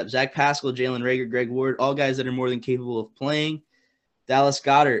take a step. Zach Pascal, Jalen Reagor, Greg Ward, all guys that are more than capable of playing. Dallas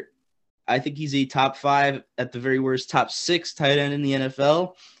Goedert, I think he's a top 5, at the very worst, top 6 tight end in the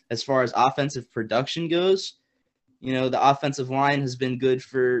NFL as far as offensive production goes. The offensive line has been good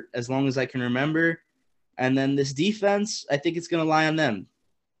for as long as I can remember. And then this defense, I think it's going to lie on them.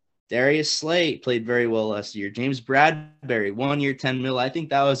 Darius Slay played very well last year. James Bradbury, 1 year, $10 million. I think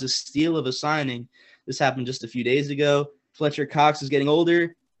that was a steal of a signing. This happened just a few days ago. Fletcher Cox is getting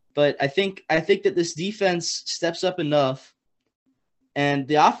older, but I think that this defense steps up enough, and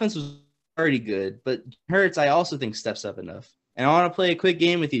the offense was already good, but Hurts I also think steps up enough. And I want to play a quick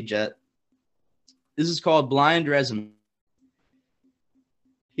game with you, Jet. This is called Blind Resume.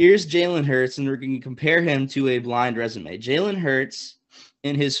 Here's Jalen Hurts, and we're going to compare him to a blind resume. Jalen Hurts,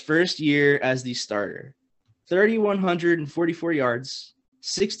 in his first year as the starter, 3,144 yards,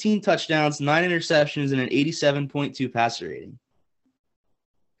 16 touchdowns, 9 interceptions, and an 87.2 passer rating.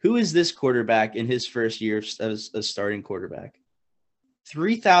 Who is this quarterback in his first year as a starting quarterback?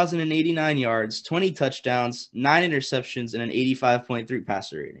 3,089 yards, 20 touchdowns, 9 interceptions, and an 85.3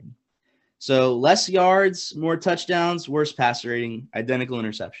 passer rating. So less yards, more touchdowns, worse passer rating, identical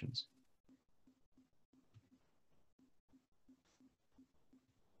interceptions.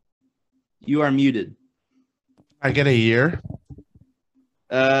 You are muted. I get a year?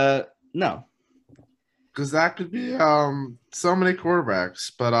 No. Because that could be so many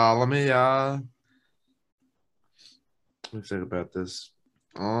quarterbacks. But let me think about this.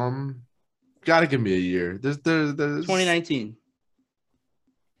 Gotta give me a year. There's 2019.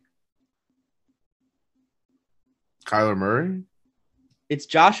 Kyler Murray? It's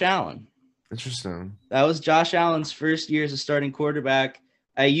Josh Allen. Interesting. That was Josh Allen's first year as a starting quarterback.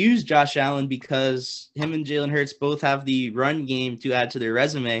 I use Josh Allen because him and Jalen Hurts both have the run game to add to their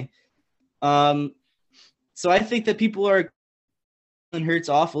resume. So I think that people are Jalen Hurts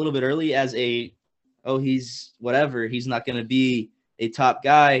off a little bit early as he's whatever. He's not going to be a top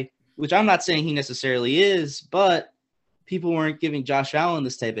guy, which I'm not saying he necessarily is, but people weren't giving Josh Allen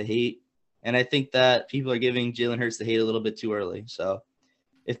this type of hate. And I think that people are giving Jalen Hurts the hate a little bit too early. So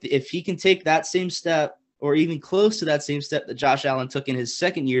if he can take that same step, or even close to that same step that Josh Allen took in his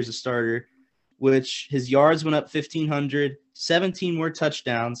second year as a starter, which his yards went up 1,500, 17 more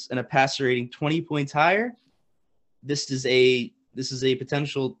touchdowns, and a passer rating 20 points higher, this is a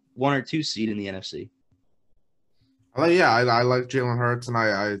potential 1 or 2 seed in the NFC. I like Jalen Hurts, and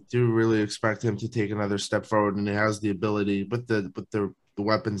I do really expect him to take another step forward, and he has the ability with the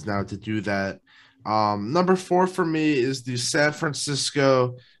weapons now to do that. Number 4 for me is the San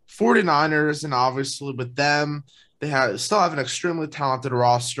Francisco 49ers, and obviously with them, they still have an extremely talented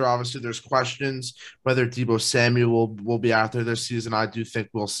roster. Obviously, there's questions whether Deebo Samuel will be out there this season. I do think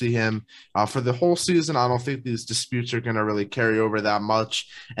we'll see him for the whole season. I don't think these disputes are going to really carry over that much.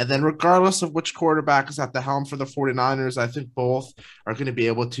 And then regardless of which quarterback is at the helm for the 49ers, I think both are going to be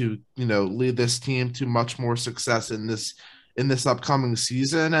able to, lead this team to much more success in this upcoming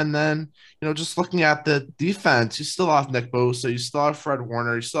season. And then, just looking at the defense, you still have Nick Bosa, you still have Fred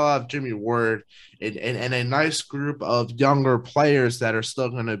Warner, you still have Jimmy Ward, and a nice group of younger players that are still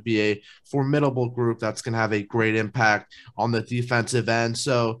going to be a formidable group that's going to have a great impact on the defensive end.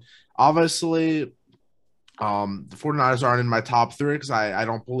 So obviously, the 49ers aren't in my top 3 because I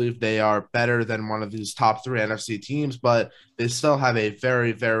don't believe they are better than one of these top 3 NFC teams, but they still have a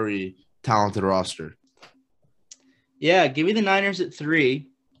very, very talented roster. Yeah, give me the Niners at 3.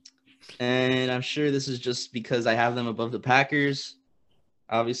 And I'm sure this is just because I have them above the Packers.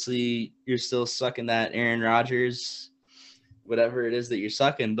 Obviously, you're still sucking that Aaron Rodgers, whatever it is that you're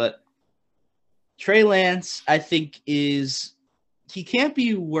sucking. But Trey Lance, I think, he can't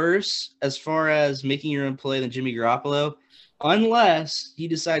be worse as far as making your own play than Jimmy Garoppolo, unless he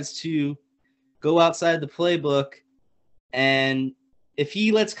decides to go outside the playbook. And if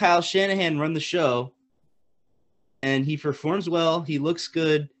he lets Kyle Shanahan run the show, and he performs well, he looks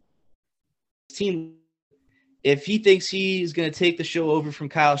good. Team, if he thinks he's going to take the show over from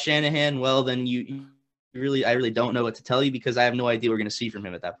Kyle Shanahan, well, then I really don't know what to tell you, because I have no idea what we're going to see from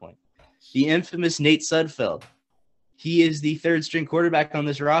him at that point. The infamous Nate Sudfeld. He is the 3rd string quarterback on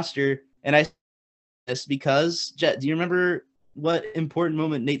this roster, and I say this because, Jet, do you remember what important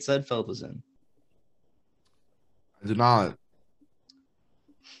moment Nate Sudfeld was in? I do not.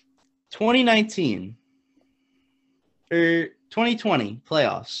 2019. Or 2020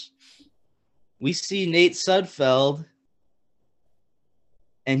 playoffs, we see Nate Sudfeld,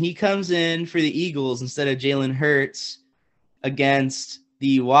 and he comes in for the Eagles instead of Jalen Hurts against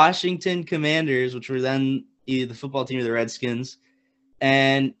the Washington Commanders, which were then either the football team or the Redskins.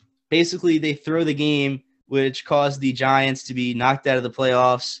 And basically they throw the game, which caused the Giants to be knocked out of the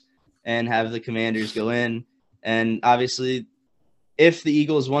playoffs and have the Commanders go in. And obviously, if the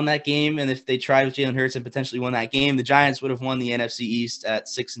Eagles won that game and if they tried with Jalen Hurts and potentially won that game, the Giants would have won the NFC East at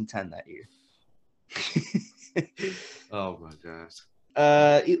 6-10 that year. Oh my gosh.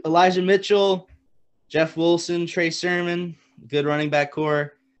 Elijah Mitchell, Jeff Wilson, Trey Sermon, good running back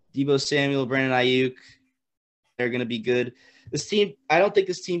core. Deebo Samuel, Brandon Ayuk, they're going to be good. This team, I don't think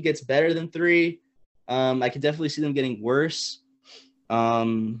this team gets better than 3. I could definitely see them getting worse.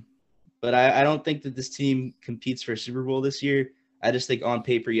 But I don't think that this team competes for a Super Bowl this year. I just think on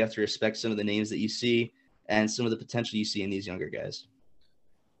paper you have to respect some of the names that you see and some of the potential you see in these younger guys.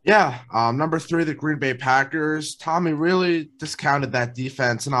 Yeah, number 3, the Green Bay Packers. Tommy really discounted that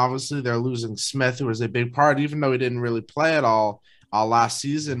defense, and obviously they're losing Smith, who was a big part, even though he didn't really play at all last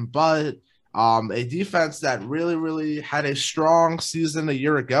season. But a defense that really, really had a strong season a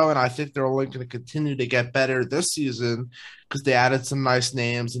year ago, and I think they're only going to continue to get better this season because they added some nice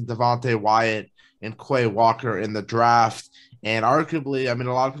names in Devontae Wyatt and Quay Walker in the draft. And arguably, I mean,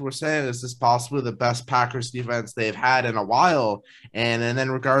 a lot of people are saying this is possibly the best Packers defense they've had in a while. And in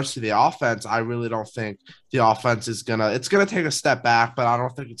regards to the offense, I really don't think the offense is it's going to take a step back, but I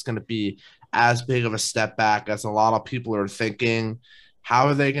don't think it's going to be as big of a step back as a lot of people are thinking. How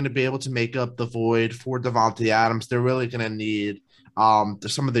are they going to be able to make up the void for Devontae Adams? They're really going to need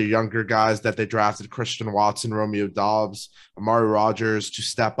some of the younger guys that they drafted, Christian Watson, Romeo Doubs, Amari Rodgers, to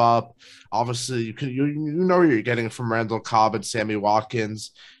step up. Obviously, you know you're getting from Randall Cobb and Sammy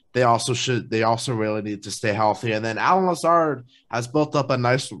Watkins. They also really need to stay healthy. And then Alan Lazard has built up a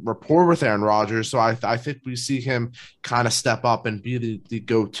nice rapport with Aaron Rodgers. So I think we see him kind of step up and be the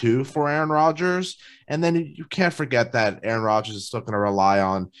go-to for Aaron Rodgers. And then you can't forget that Aaron Rodgers is still going to rely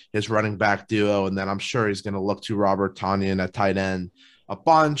on his running back duo. And then I'm sure he's going to look to Robert Tonyan at tight end a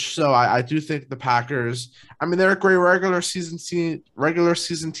bunch. So I do think the Packers, I mean, they're a great regular season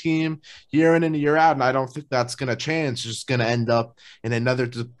team year in and year out, and I don't think that's going to change. It's just going to end up in another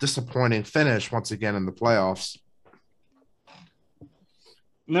disappointing finish once again in the playoffs.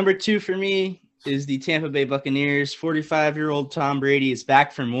 Number 2 for me is the Tampa Bay Buccaneers. 45-year-old Tom Brady is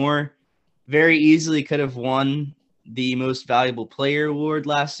back for more. Very easily could have won the most valuable player award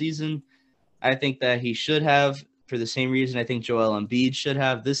last season. I think that he should have, for the same reason I think Joel Embiid should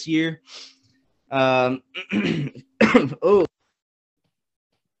have this year. Oh, you're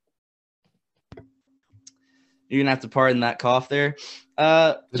gonna have to pardon that cough there.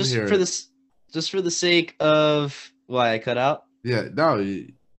 Just for the sake of why I cut out. Yeah, no,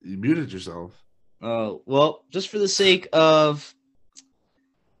 you muted yourself. Oh, well, just for the sake of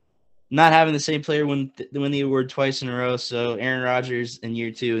not having the same player win the award twice in a row. So Aaron Rodgers in year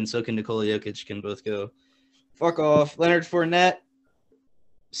 2, and so can Nikola Jokic can both go. Fuck off. Leonard Fournette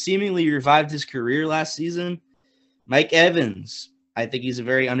seemingly revived his career last season. Mike Evans, I think he's a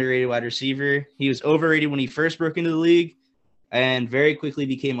very underrated wide receiver. He was overrated when he first broke into the league and very quickly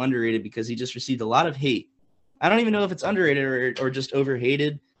became underrated because he just received a lot of hate. I don't even know if it's underrated or just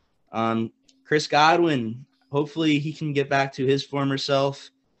overhated. Chris Godwin, hopefully he can get back to his former self.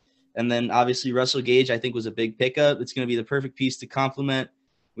 And then obviously Russell Gage, I think, was a big pickup. It's going to be the perfect piece to complement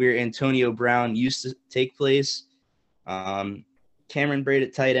where Antonio Brown used to take place. Cameron Brate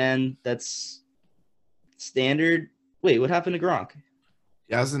at tight end, that's standard. Wait, what happened to Gronk?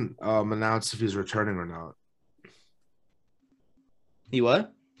 He hasn't announced if he's returning or not. He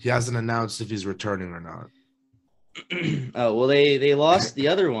what? He hasn't announced if he's returning or not. Oh, well, they lost the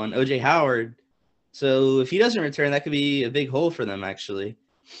other one, O.J. Howard. So if he doesn't return, that could be a big hole for them, actually.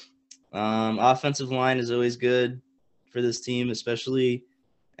 Offensive line is always good for this team, especially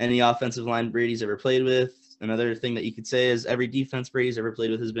any offensive line Brady's ever played with. Another thing that you could say is every defense Brady's ever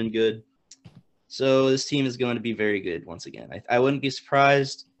played with has been good. So this team is going to be very good once again. I wouldn't be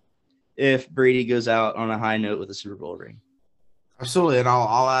surprised if Brady goes out on a high note with a Super Bowl ring. Absolutely, and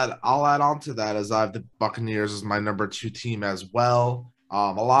I'll add on to that as I have the Buccaneers as my number 2 team as well.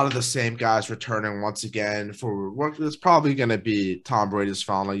 A lot of the same guys returning once again for what is probably going to be Tom Brady's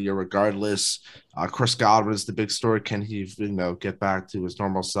final year regardless. Chris Godwin is the big story. Can he, get back to his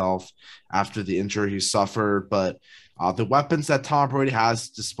normal self after the injury he suffered? But the weapons that Tom Brady has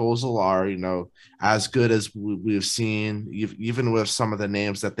disposal are, as good as we've seen, even with some of the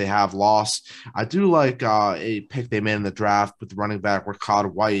names that they have lost. I do like a pick they made in the draft with running back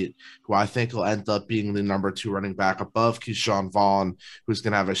Rachaad White, who I think will end up being the number 2 running back above Keyshawn Vaughn, who's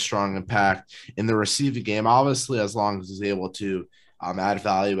going to have a strong impact in the receiving game, obviously, as long as he's able to add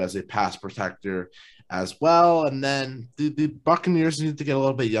value as a pass protector as well. And then the Buccaneers need to get a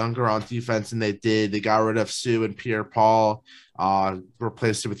little bit younger on defense, and they did. They got rid of Sue and Pierre Paul,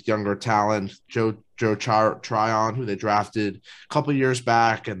 replaced it with younger talent, Joe Tryon, who they drafted a couple years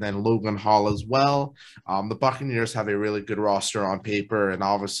back, and then Logan Hall as well. The Buccaneers have a really good roster on paper, and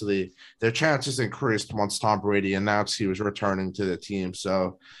obviously their chances increased once Tom Brady announced he was returning to the team.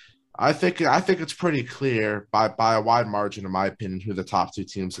 So I think it's pretty clear by a wide margin, in my opinion, who the top two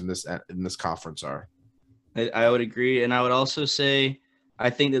teams in this conference are. I would agree, and I would also say I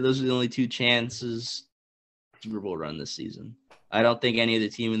think that those are the only two chances Super Bowl run this season. I don't think any other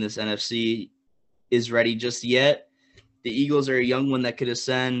team in this NFC is ready just yet. The Eagles are a young one that could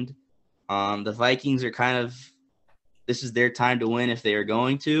ascend. The Vikings are this is their time to win if they are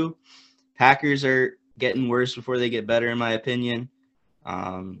going to. Packers are getting worse before they get better, in my opinion.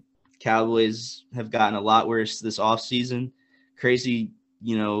 Cowboys have gotten a lot worse this offseason. Crazy,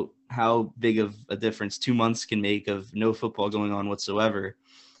 how big of a difference 2 months can make of no football going on whatsoever.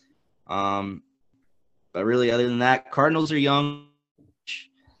 But really, other than that, Cardinals are young.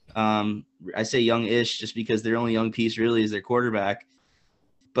 I say young-ish just because their only young piece really is their quarterback.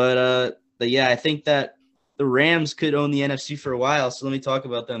 But yeah, I think that the Rams could own the NFC for a while. So let me talk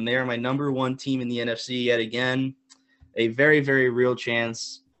about them. They are my number one team in the NFC yet again. A very, very real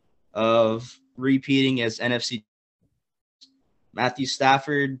chance of repeating as NFC. Matthew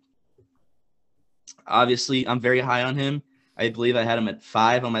Stafford, obviously, I'm very high on him. I believe I had him at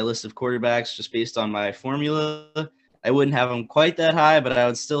 5 on my list of quarterbacks just based on my formula. I wouldn't have him quite that high, but I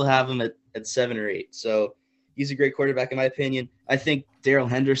would still have him at 7 or 8. So he's a great quarterback in my opinion. I think Darrell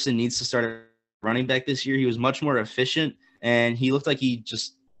Henderson needs to start running back this year. He was much more efficient, and he looked like he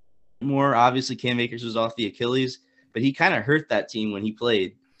just more. Obviously, Cam Akers was off the Achilles, but he kind of hurt that team when he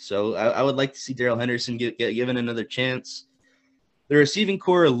played. So I would like to see Darrell Henderson get given another chance. The receiving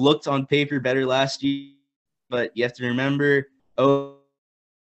core looked on paper better last year, but you have to remember,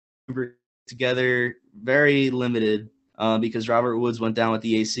 together very limited because Robert Woods went down with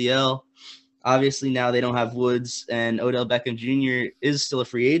the ACL. Obviously, now they don't have Woods, and Odell Beckham Jr. is still a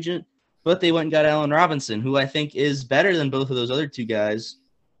free agent, but they went and got Allen Robinson, who I think is better than both of those other two guys.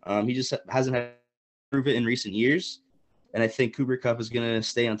 He just hasn't had to prove it in recent years, and I think Cooper Kupp is going to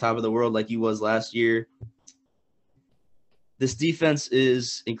stay on top of the world like he was last year. This defense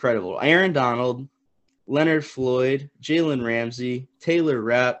is incredible. Aaron Donald, Leonard Floyd, Jalen Ramsey, Taylor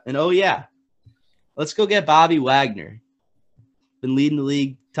Rapp, and oh yeah, let's go get Bobby Wagner. Been leading the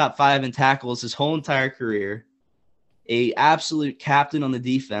league top 5 in tackles his whole entire career. A absolute captain on the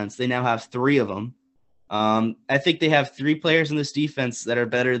defense. They now have 3 of them. I think they have 3 players in this defense that are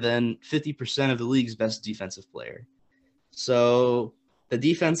better than 50% of the league's best defensive player. So the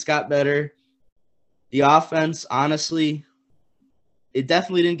defense got better. The offense, honestly, it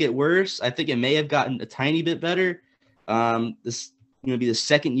definitely didn't get worse. I think it may have gotten a tiny bit better. This going to be the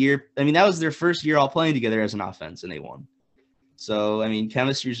second year. I mean, that was their first year all playing together as an offense, and they won. So, I mean,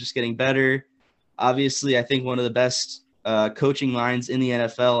 chemistry is just getting better. Obviously, I think one of the best coaching lines in the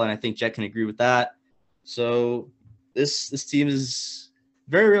NFL, and I think Jett can agree with that. So this team is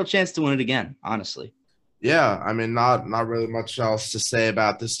very real chance to win it again, honestly. Yeah, I mean, not really much else to say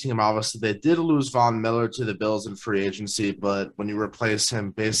about this team. Obviously, they did lose Von Miller to the Bills in free agency, but when you replace him,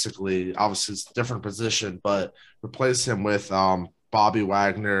 basically, obviously it's a different position, but replace him with Bobby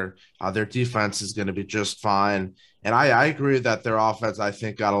Wagner, their defense is going to be just fine. And I agree that their offense, I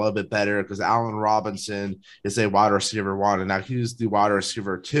think, got a little bit better because Allen Robinson is a wide receiver 1, and now he's the wide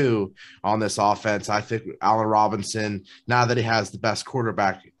receiver 2 on this offense. I think Allen Robinson, now that he has the best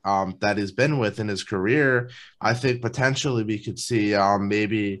quarterback that he's been with in his career, I think potentially we could see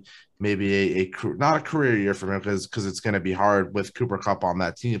maybe a not a career year for him because it's going to be hard with Cooper Kupp on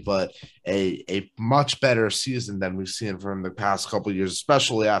that team, but a much better season than we've seen from the past couple of years,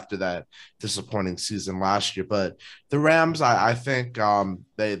 especially after that disappointing season last year. But the Rams, I think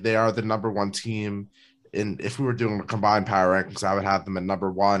they are the number 1 team. And if we were doing a combined power rankings, I would have them at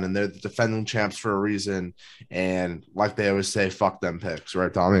number 1, and they're the defending champs for a reason. And like they always say, fuck them picks,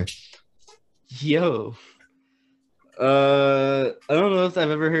 right, Tommy? Yo. I don't know if I've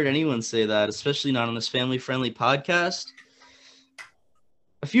ever heard anyone say that, especially not on this family-friendly podcast.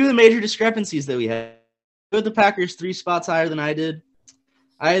 A few of the major discrepancies that we had. I had the Packers 3 spots higher than I did.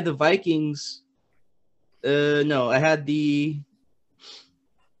 I had the Vikings. I had the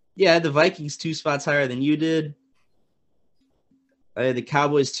Vikings 2 spots higher than you did. I had the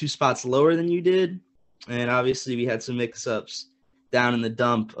Cowboys 2 spots lower than you did. And obviously we had some mix-ups down in the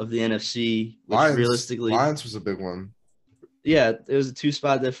dump of the NFC, which Lions was a big one. Yeah, it was a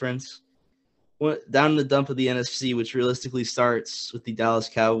 2-spot difference. Down in the dump of the NFC, which realistically starts with the Dallas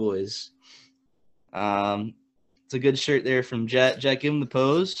Cowboys. It's a good shirt there from Jett. Jett, give him the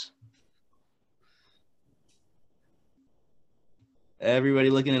pose. Everybody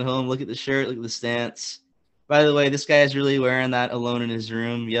looking at home, look at the shirt, look at the stance. By the way, this guy is really wearing that alone in his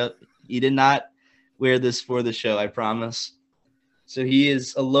room. Yep. He did not wear this for the show, I promise. So he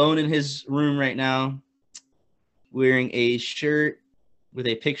is alone in his room right now, wearing a shirt with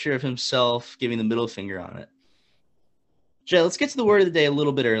a picture of himself giving the middle finger on it. Jett, let's get to the word of the day a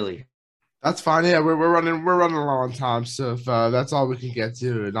little bit early. That's fine. Yeah, we're running low on time, so if that's all we can get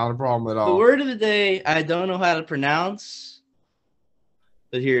to, not a problem at all. The word of the day, I don't know how to pronounce,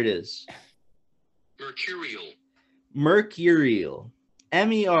 but here it is. Mercurial. Mercurial.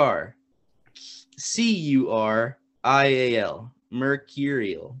 MERCURIAL.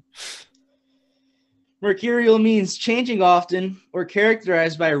 Mercurial. Mercurial means changing often or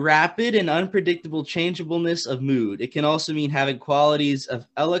characterized by rapid and unpredictable changeableness of mood. It can also mean having qualities of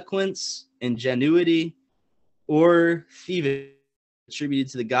eloquence, ingenuity, or thievery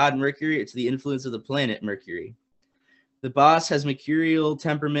attributed to the god Mercury or to the influence of the planet Mercury. The boss has mercurial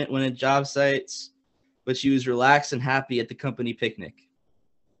temperament when at job sites, but she was relaxed and happy at the company picnic.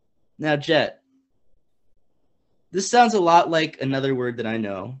 Now, Jett, this sounds a lot like another word that I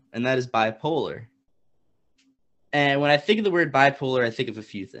know, and that is bipolar. And when I think of the word bipolar, I think of a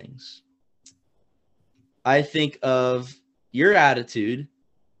few things. I think of your attitude.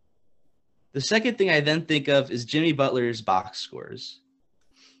 The second thing I then think of is Jimmy Butler's box scores.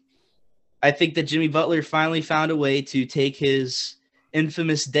 I think that Jimmy Butler finally found a way to take his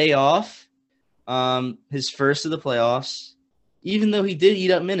infamous day off, his first of the playoffs, even though he did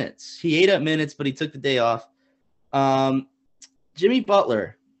eat up minutes. He ate up minutes, but he took the day off. Jimmy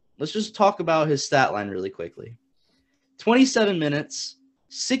Butler, let's just talk about his stat line really quickly. 27 minutes,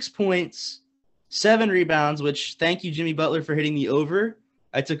 6 points, 7 rebounds, which thank you, Jimmy Butler, for hitting the over.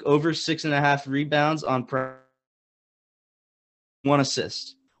 I took over 6.5 rebounds on 1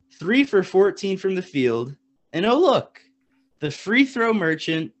 assist. 3 for 14 from the field. And oh, look, the free throw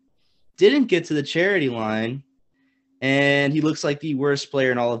merchant didn't get to the charity line, and he looks like the worst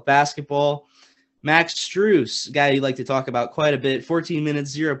player in all of basketball. Max Strus, a guy you like to talk about quite a bit, 14 minutes,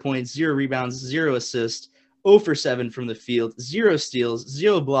 0 points, 0 rebounds, 0 assists, 0 for 7 from the field, 0 steals,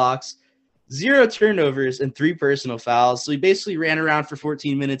 0 blocks, 0 turnovers, and 3 personal fouls. So he basically ran around for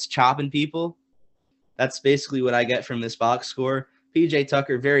 14 minutes chopping people. That's basically what I get from this box score. PJ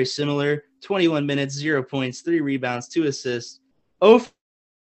Tucker, very similar, 21 minutes, 0 points, 3 rebounds, 2 assists, 0 from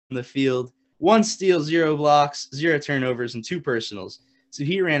the field, 1 steal, 0 blocks, 0 turnovers, and 2 personals. So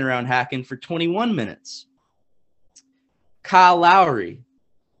he ran around hacking for 21 minutes. Kyle Lowry.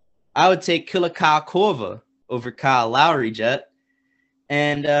 I would take Kulikakova over Kyle Lowry, Jett.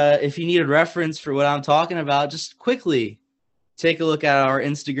 And if you need a reference for what I'm talking about, just quickly take a look at our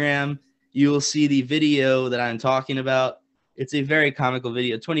Instagram. You will see the video that I'm talking about. It's a very comical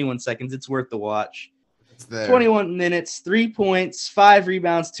video, 21 seconds. It's worth the watch. 21 minutes, 3 points, 5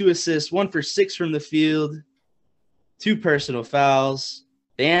 rebounds, 2 assists, 1 for 6 from the field, 2 personal fouls.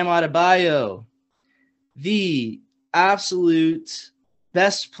 Bam Adebayo, the absolute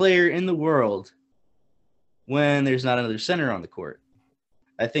best player in the world when there's not another center on the court.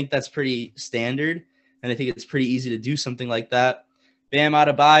 I think that's pretty standard, and I think it's pretty easy to do something like that. Bam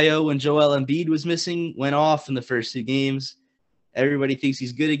Adebayo, when Joel Embiid was missing, went off in the first 2 games. Everybody thinks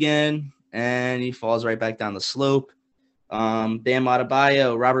he's good again, and he falls right back down the slope. Bam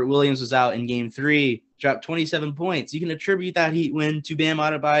Adebayo, Robert Williams was out in game 3, dropped 27 points. You can attribute that Heat win to Bam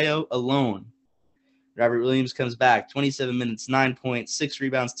Adebayo alone. Robert Williams comes back, 27 minutes, 9 points, 6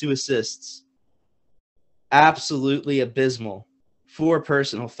 rebounds, 2 assists. Absolutely abysmal. 4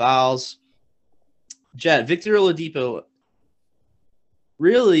 personal fouls. Jett, Victor Oladipo,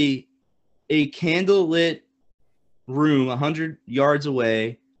 really a candlelit room 100 yards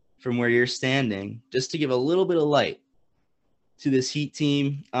away from where you're standing, just to give a little bit of light to this Heat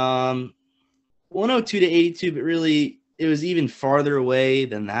team. 102 to 82, but really it was even farther away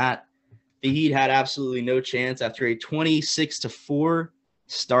than that. The Heat had absolutely no chance after a 26-4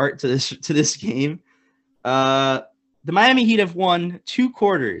 start to this game. The Miami Heat have won 2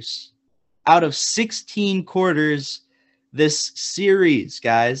 quarters out of 16 quarters this series,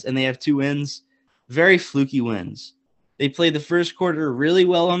 guys, and they have 2 wins, very fluky wins. They played the first quarter really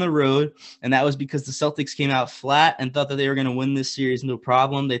well on the road, and that was because the Celtics came out flat and thought that they were going to win this series no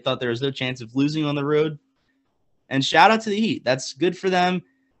problem. They thought there was no chance of losing on the road. And shout out to the Heat. That's good for them.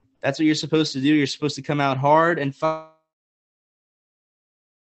 That's what you're supposed to do. You're supposed to come out hard and fight.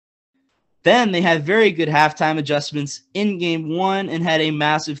 Then they had very good halftime adjustments in game 1 and had a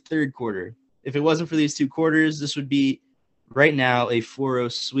massive third quarter. If it wasn't for these 2 quarters, this would be right now a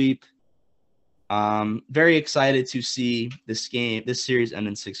 4-0 sweep. Very excited to see this series end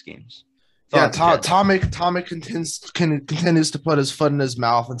in 6 games. Yeah, Thoughts, Tommy continues to put his foot in his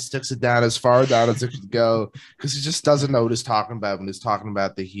mouth and sticks it down as far down as it could go because he just doesn't know what he's talking about when he's talking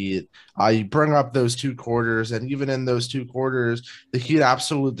about the Heat. You bring up those 2 quarters, and even in those 2 quarters, the Heat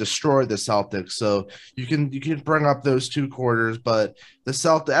absolutely destroyed the Celtics. So you can bring up those 2 quarters, but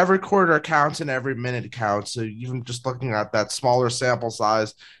every quarter counts and every minute counts. So even just looking at that smaller sample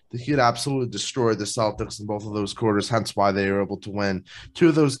size, the Heat absolutely destroyed the Celtics in both of those quarters, hence why they were able to win 2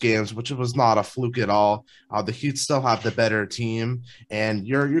 of those games, which was not a fluke at all. The Heat still have the better team, and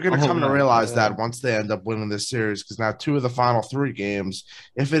you're going to come to realize that once they end up winning this series, because now 2 of the final 3 games,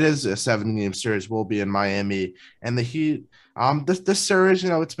 if it is a 7-game series, will be in Miami. And the Heat, this series,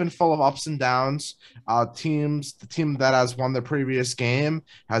 it's been full of ups and downs. The team that has won the previous game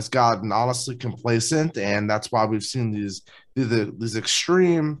has gotten honestly complacent, and that's why we've seen these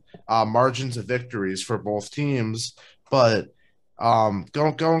extreme margins of victories for both teams. But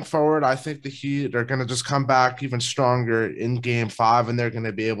going forward, I think the Heat are going to just come back even stronger in Game 5, and they're going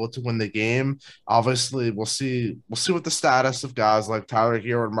to be able to win the game. Obviously, we'll see what the status of guys like Tyler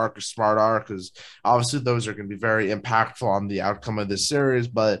Hero and Marcus Smart are, because obviously those are going to be very impactful on the outcome of this series.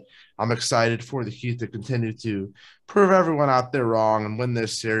 But I'm excited for the Heat to continue to prove everyone out there wrong and win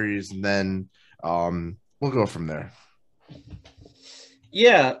this series, and then we'll go from there.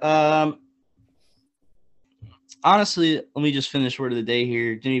 Yeah. Honestly, let me just finish word of the day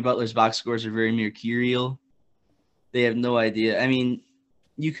here. Jimmy Butler's box scores are very mercurial. They have no idea. I mean,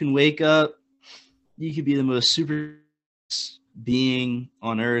 you can wake up, you could be the most super being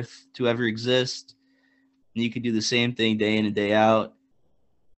on earth to ever exist, and you could do the same thing day in and day out.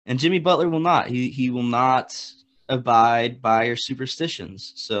 And Jimmy Butler will not. He will not abide by your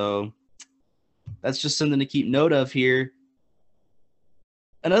superstitions. So that's just something to keep note of here.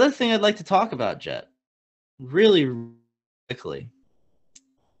 Another thing I'd like to talk about, Jett, really quickly.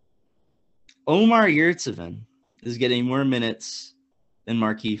 Omar Yurtseven is getting more minutes than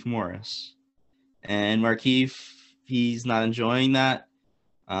Markieff Morris. And Markieff, he's not enjoying that.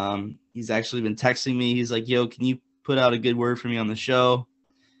 He's actually been texting me. He's like, yo, can you put out a good word for me on the show?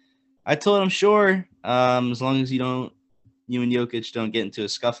 I told him, sure, as long as you and Jokic don't get into a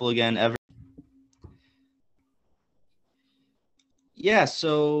scuffle again ever. Yeah,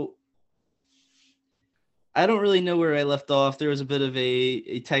 so I don't really know where I left off. There was a bit of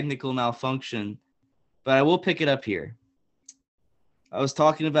a technical malfunction, but I will pick it up here. I was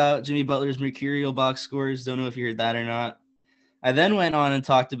talking about Jimmy Butler's mercurial box scores. Don't know if you heard that or not. I then went on and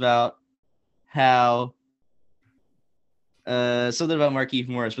talked about how something about Markieff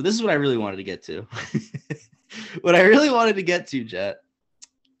Morris, but this is what I really wanted to get to. What I really wanted to get to, Jett.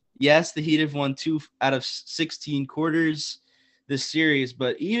 Yes, the Heat have won 2 out of 16 quarters this series,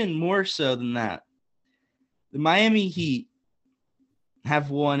 but even more so than that, the Miami Heat have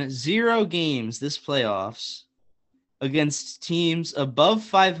won 0 games this playoffs against teams above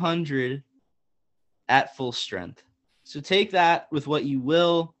 500 at full strength. So take that with what you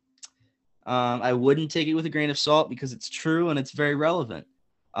will. I wouldn't take it with a grain of salt because it's true and it's very relevant.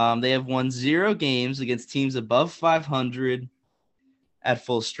 They have won 0 games against teams above 500 at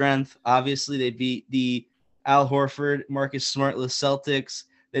full strength. Obviously, they beat the Al Horford, Marcus Smart-less Celtics.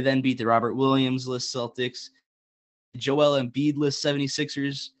 They then beat the Robert Williams-less Celtics. Joel Embiid-less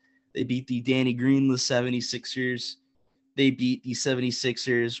 76ers. They beat the Danny Green-less 76ers. They beat the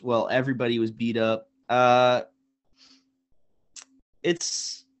 76ers. Well, everybody was beat up.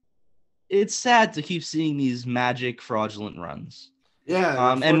 It's sad to keep seeing these magic fraudulent runs.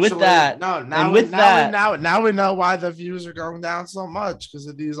 Yeah, and with that, now we know why the views are going down so much, because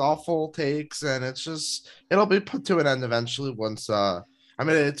of these awful takes, and it'll be put to an end eventually once.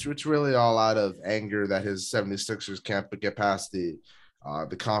 It's really all out of anger that his 76ers can't get past the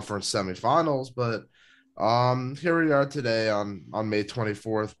conference semifinals, but here we are today on May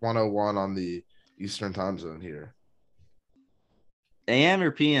 24th, 1:01 on the Eastern time zone here. AM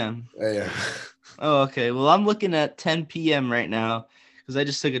or PM? AM. Oh, okay. Well, I'm looking at 10 p.m. right now because I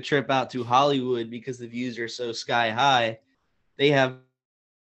just took a trip out to Hollywood because the views are so sky high. They have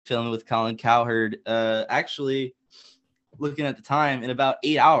filming with Colin Cowherd. Actually, looking at the time, in about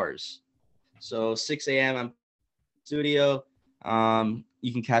 8 hours. So 6 a.m. I'm in the studio.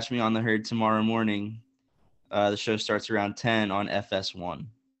 You can catch me on the herd tomorrow morning. The show starts around 10 on FS1.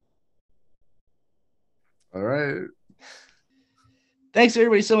 All right. Thanks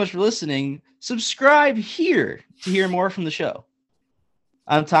everybody so much for listening. Subscribe here to hear more from the show.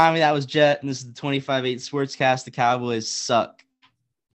 I'm Tommy. That was Jett, and this is the 25-8 SportsCast. The Cowboys suck.